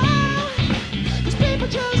it's so, 'cause people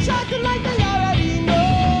just acting like they already know.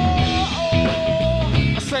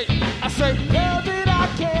 I say, know that I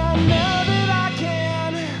can.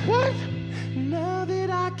 What? Know that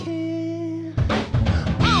I can.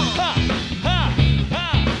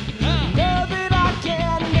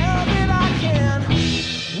 Know that I can.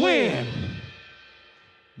 Win.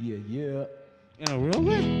 Yeah. In a real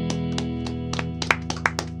way.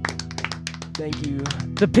 Thank you.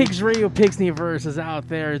 The Pigs Radio Pigsneyverse is out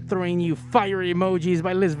there throwing you fire emojis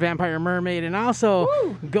by Liz Vampire Mermaid, and also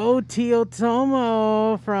Go Tio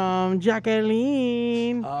Tomo from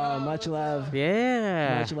Jacqueline. Much love.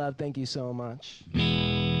 Yeah. Much love. Thank you so much.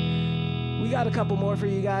 We got a couple more for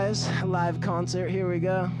you guys. A live concert. Here we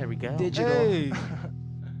go. There we go. Digital. Hey.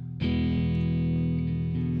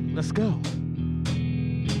 Let's go.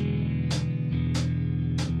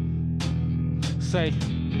 Say,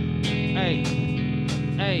 hey.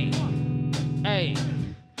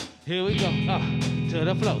 Here we go, to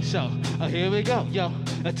the flow, show. Here we go, yo.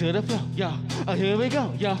 To the flow, yo. Here we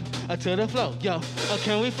go, yo. To the flow, yo.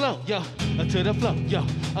 Can we flow, yo? To the flow, yo.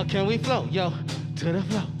 Can we flow, yo? To the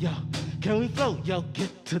flow, yo. Can we flow, yo?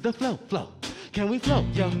 Get to the flow. Can we flow,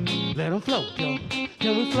 yo? Let 'em flow, yo.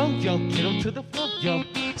 Can we flow, yo? Get 'em to the flow, yo.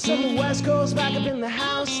 So the West Coast back up in the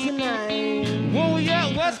house tonight. Where we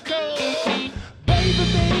at, West Coast?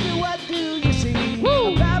 Baby, what do you see?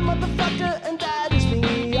 Woo! A bad motherfucker, and that is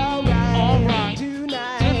me. Alright.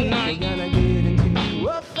 Tonight, we're gonna get into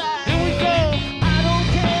a fight. Here we go. I don't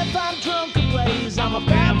care if I'm drunk or blaze. I'm a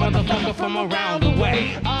bad motherfucker from around the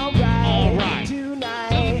way. Alright.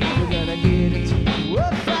 Tonight, we're gonna get into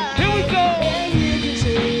a fight. Here we go. And you can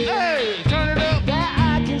see. Hey, turn it up. That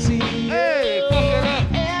I can see. Hey, fuck it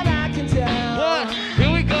up. And I can tell.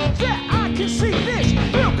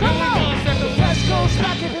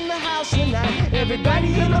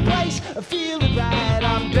 Everybody in the place, feel it right.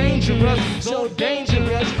 I'm dangerous, so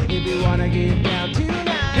dangerous. If you wanna get down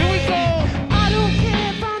tonight, here we go. I don't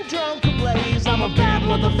care if I'm drunk or blazed. I'm a bad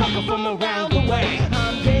motherfucker from around the way.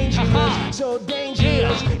 I'm dangerous, so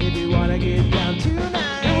dangerous. If you wanna get down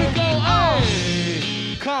tonight, Here we go. Oh,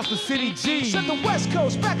 Compton City G. Set the West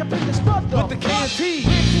Coast back up in this mother. With the KNT.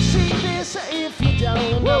 If you see this, if you don't,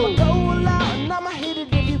 I'ma go all out and I'ma hit it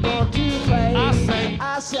if you want to play.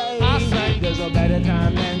 I say, there's no better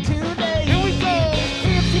time than today. Here we go.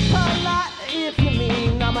 If you polite, if you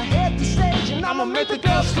mean, I'ma hit the stage and I'ma make the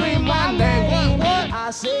girls scream my name. What?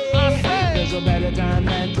 I say, there's no better time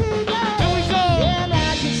than today. Here we go. And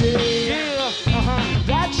I can see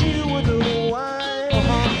that you were the one.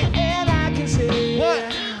 And I can see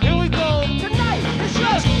what? Here we go. Tonight, it's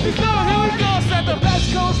just because here we go. Set the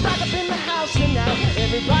West Coast back up in the house tonight.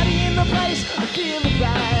 Everybody in the place, I feel it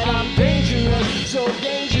right. I'm dangerous, so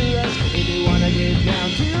dangerous. If you wanna get down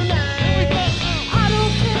tonight, I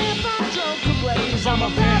don't care if I'm drunk or blazed. I'm a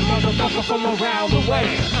bad motherfucker from around the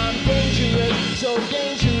way. I'm dangerous, so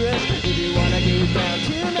dangerous. If you wanna get down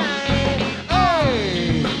tonight,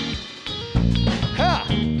 hey, ha,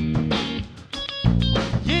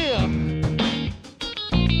 yeah.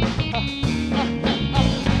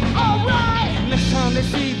 Next time they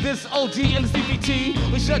see this OG and the CPT,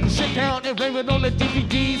 we shutting shit down and blame it on the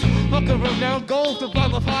DVDs. Fuck around, go to buy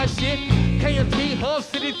the high shit. KNT, Hub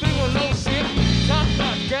City 310 shit. Top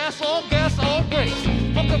notch, gas, all brakes.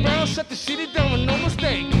 Fuck around, shut the shit down with no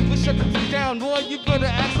mistake. We shut the shit down, boy, you better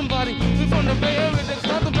ask somebody. We from the Bay Area, next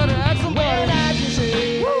time you better ask somebody. Well, I can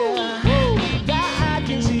see, that I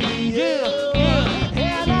can see,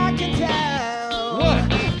 and I can tell. What?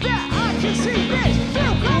 That I can see, bitch.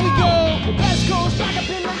 Here we go. The West Coast back up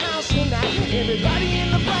in the house tonight. Everybody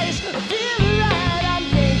in the place, feel it right. I'm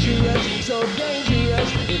dangerous, so dangerous.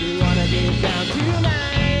 If you wanna get down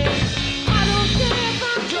tonight, I don't care if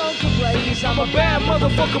I'm drunk or blazed. I'm a bad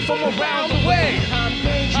motherfucker from around the way. I'm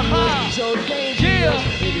dangerous, so dangerous.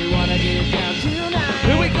 If you wanna get down tonight,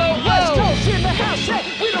 here we go. West Coast in the house, hey,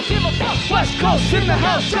 we don't give a fuck. West Coast in the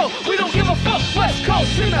house, yo, we don't give a fuck. West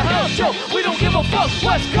Coast in the house, yo, we don't give a fuck.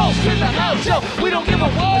 West Coast in the house, yo, we don't give a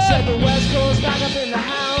fuck. I said the West Coast back up in the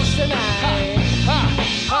house tonight.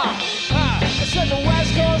 I said the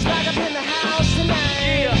West Coast back up in the house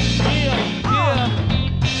tonight.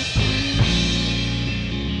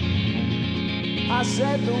 I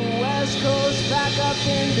said the West Coast back up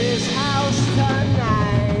in this house tonight.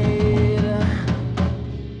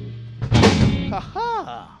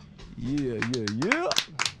 Haha. Yeah.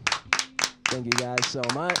 Thank you guys so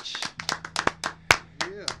much.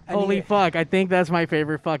 Holy fuck, I think that's my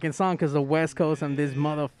favorite fucking song because the West Coast and this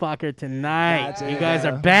motherfucker tonight. You guys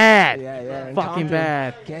are bad. Yeah. Fucking Compton.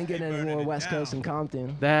 bad. Can't get any more West Coast in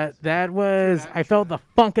Compton. That was, I felt the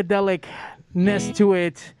funkadelicness to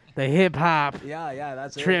it, the hip hop, Yeah,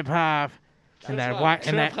 that's trip hop. And that white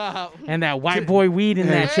Trip-hop. and that white boy weed in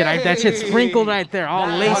that shit. That shit sprinkled right there, all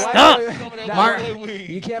laced white up.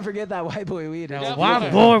 You can't forget that white boy weed. That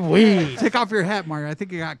white boy weed. Take off your hat, Mario. I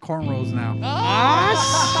think you got cornrows now.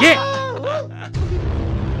 Ah, shit.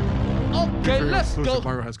 Okay, let's go.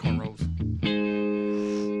 Mario has cornrows.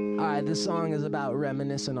 All right, this song is about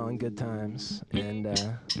reminiscing on good times, and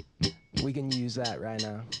we can use that right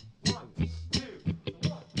now.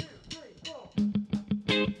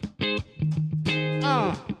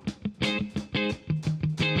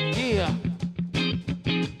 Yeah.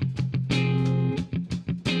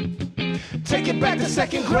 Take it back to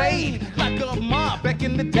second grade, like a mob back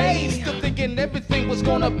in the day. Still thinking everything was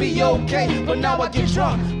gonna be okay, but now I get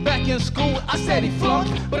drunk. Back in school, I said he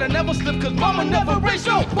flunked, but I never slipped cause mama never raised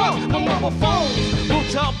no punk. No mobile phones,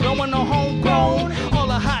 rooftop blowing on homegrown. All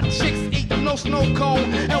the hot chicks eating no snow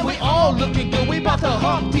cone, and we all looking good. We bout to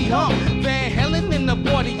Humpty Hump, Van Halen in the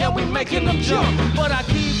body, and we making them jump. But I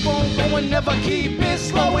keep on going, never keep it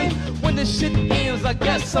slowing. When the shit ends, I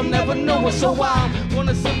guess I'm never knowing. So I'm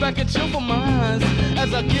gonna sit back and chill for mine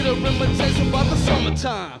as I get a reminiscence about the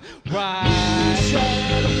summertime. Right.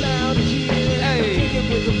 Said I'm out here, kicking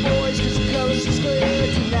with the boys 'cause the coast is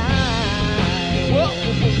clear tonight. What?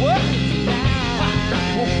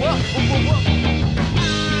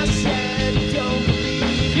 I said don't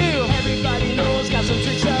believe you. Everybody knows got some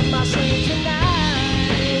tricks up my sleeve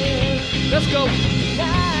tonight. Let's go.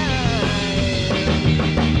 Now,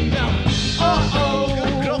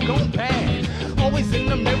 gone bad. Always in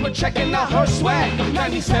the mirror camera checking out her swag.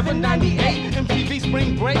 97, 98, MTV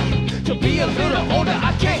Spring Break. To be a little older,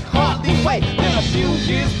 I can't hardly wait. Then a few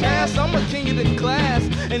years pass, I'm a king of the class.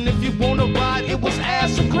 And if you wanna ride, it was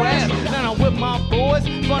ass or grass. Now I'm with my boys,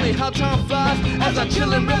 funny how time flies. As I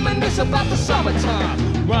chill and reminisce about the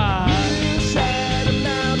summertime. Ride. Sad I'm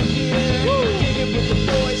out of here. Kicking with the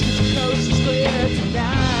boys 'cause the coast is clear tonight.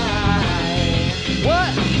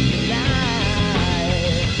 What? Tonight.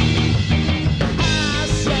 I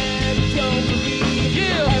said don't believe.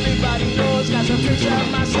 Yeah. Everybody knows got some tricks up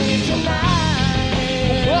my sleeve tonight.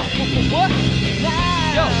 What?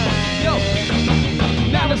 Yo.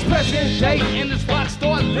 Now it's present day and this rock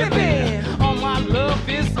star living. All my love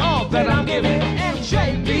is all that I'm giving.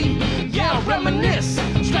 MJB, yeah, reminisce.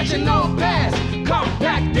 Stretching on past,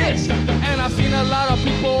 compact this. And I've seen a lot of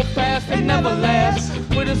people pass, they never last.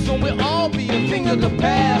 Pretty soon we'll all be a thing of the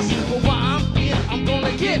past. But while I'm here, I'm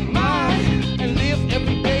gonna get mine. And live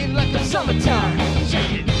every day like the summertime.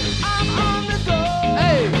 Check it. I'm on the go.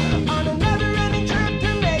 Hey. On a never-ending trip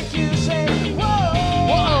to make you say, whoa.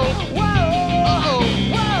 Whoa.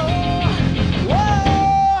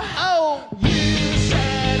 You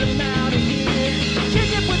said I'm out of here.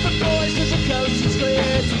 Kick it with the boys 'cause the coast is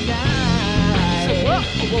clear tonight. Say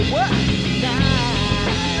what?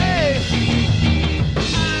 Hey.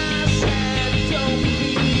 I said don't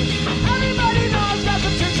believe. Everybody knows got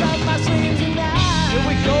some tricks up my sleeve tonight. Here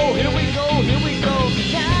we go.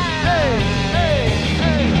 Hey.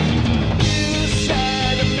 You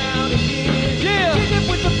said I'm out of here. Yeah. Kick it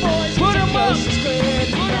with the boys 'cause the coast is clear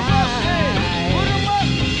tonight.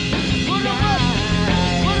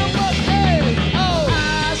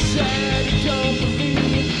 I said don't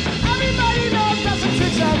believe. Everybody knows got some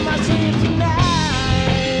tricks up my sleeve tonight.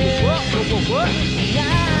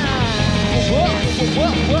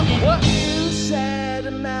 What? You said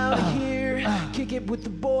I'm out of here. Kick it with the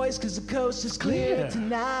boys 'cause the coast is clear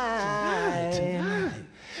tonight.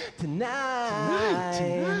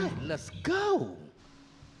 Tonight. Let's go.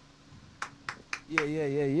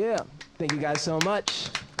 Yeah. Thank you guys so much.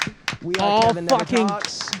 We are All Kevin Never fucking,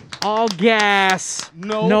 Talks. all gas,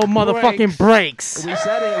 no motherfucking brakes. We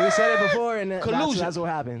said it before, and that's what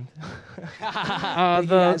happened. Thank you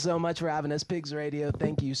guys so much for having us, Pigs Radio.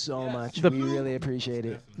 Thank you so much. We really appreciate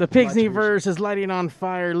it. The Pigsneyverse is lighting on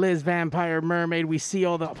fire. Liz Vampire Mermaid. We see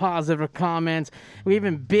all the positive comments. We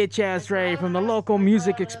even bitch ass Ray from the local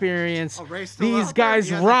music experience. These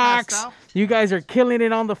guys rocks. You guys are killing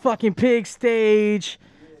it on the fucking pig stage.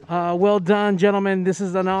 Well done, gentlemen. This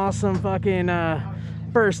is an awesome fucking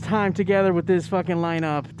first time together with this fucking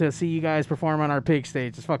lineup to see you guys perform on our pig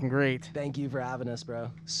stage. It's fucking great. Thank you for having us,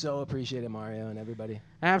 bro. So appreciate it, Mario and everybody.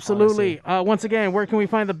 Absolutely. Once again, where can we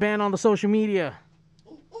find the band on the social media?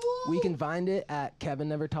 We can find it at Kevin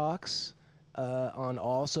Never Talks on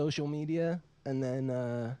all social media, and then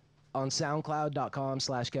on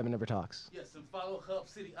SoundCloud.com/Kevin Never Talks. Yes, and follow Hub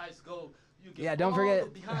City Ice Gold. You get Yeah, don't all forget.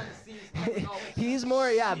 the behind the scenes. He's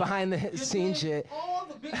more, behind the scene shit. All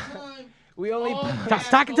the big time. We only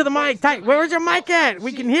talking to the mic. Where's your mic at?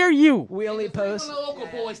 We can hear you. We only post local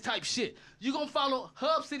boys type shit. You're gonna follow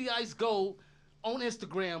Hub City Ice Gold on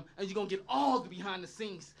Instagram, and you're gonna get all the behind the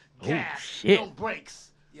scenes gas, shit. no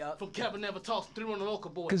breaks. From Kevin Never Talks through on the local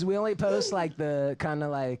boys. because we only post like the kind of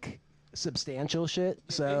like substantial shit.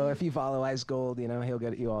 So if you follow Ice Gold, he'll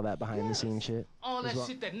get you all that behind the scenes shit. All that as well.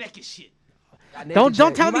 shit, that naked shit. Don't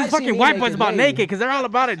tell these fucking white boys about naked, because they're all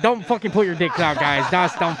about it. Don't fucking pull your dicks out, guys.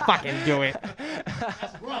 Just don't fucking do it.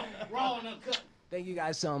 Raw and uncut. Thank you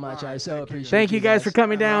guys so much. I so appreciate it. Thank you guys for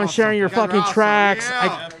coming down, sharing your fucking tracks.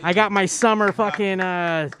 I got my summer fucking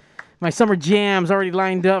my summer jams already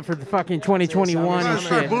lined up for the fucking 2021 and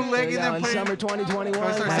shit. Bootlegging them summer 2021.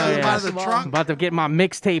 I'm about to get my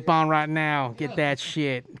mixtape on right now. Get that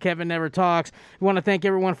shit. Kevin Never Talks. We want to thank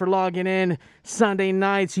everyone for logging in. Sunday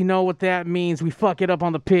nights, you know what that means. We fuck it up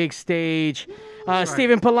on the pig stage.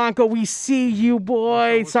 Steven Polanco, we see you,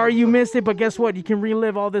 boy. Sorry you missed it, but guess what? You can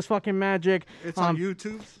relive all this fucking magic. It's on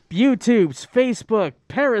YouTube. YouTube's, Facebook,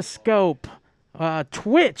 Periscope,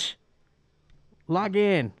 Twitch. Log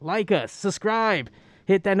in, like us, subscribe,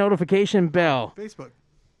 hit that notification bell. Facebook.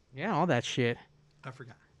 Yeah, all that shit. I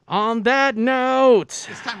forgot. On that note,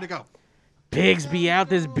 It's time to go. pigs be out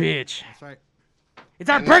this bitch. That's right. It's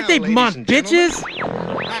our And now, birthday ladies month, and bitches.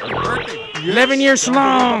 Happy birthday. 11 years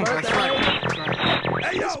long. That's right. That's right.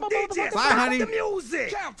 Hey, yo, DJ, Bye, honey. the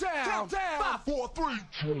music. Countdown. 5, 4, 3,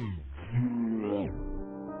 2.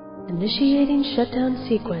 Initiating shutdown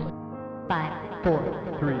sequence. 5,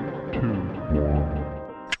 4, 3, 2, 1.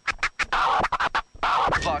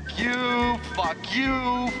 Fuck you, fuck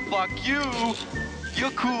you, fuck you.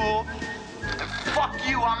 You're cool. Fuck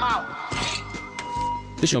you, I'm out.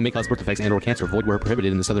 This show may cause birth defects and/or cancer. Void where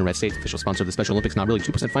prohibited in the Southern Red States. Official sponsor of the Special Olympics. Not really.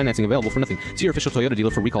 2% financing available for nothing. See your official Toyota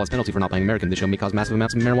dealer for recall as penalty for not buying American. This show may cause massive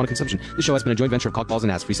amounts of marijuana consumption. This show has been a joint venture of cockballs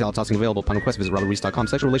and ass. Free salad tossing available upon request. Visit RobertReese.com.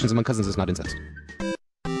 Sexual relations among cousins is not incest.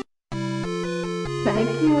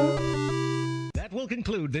 Thank you. That will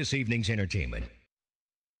conclude this evening's entertainment.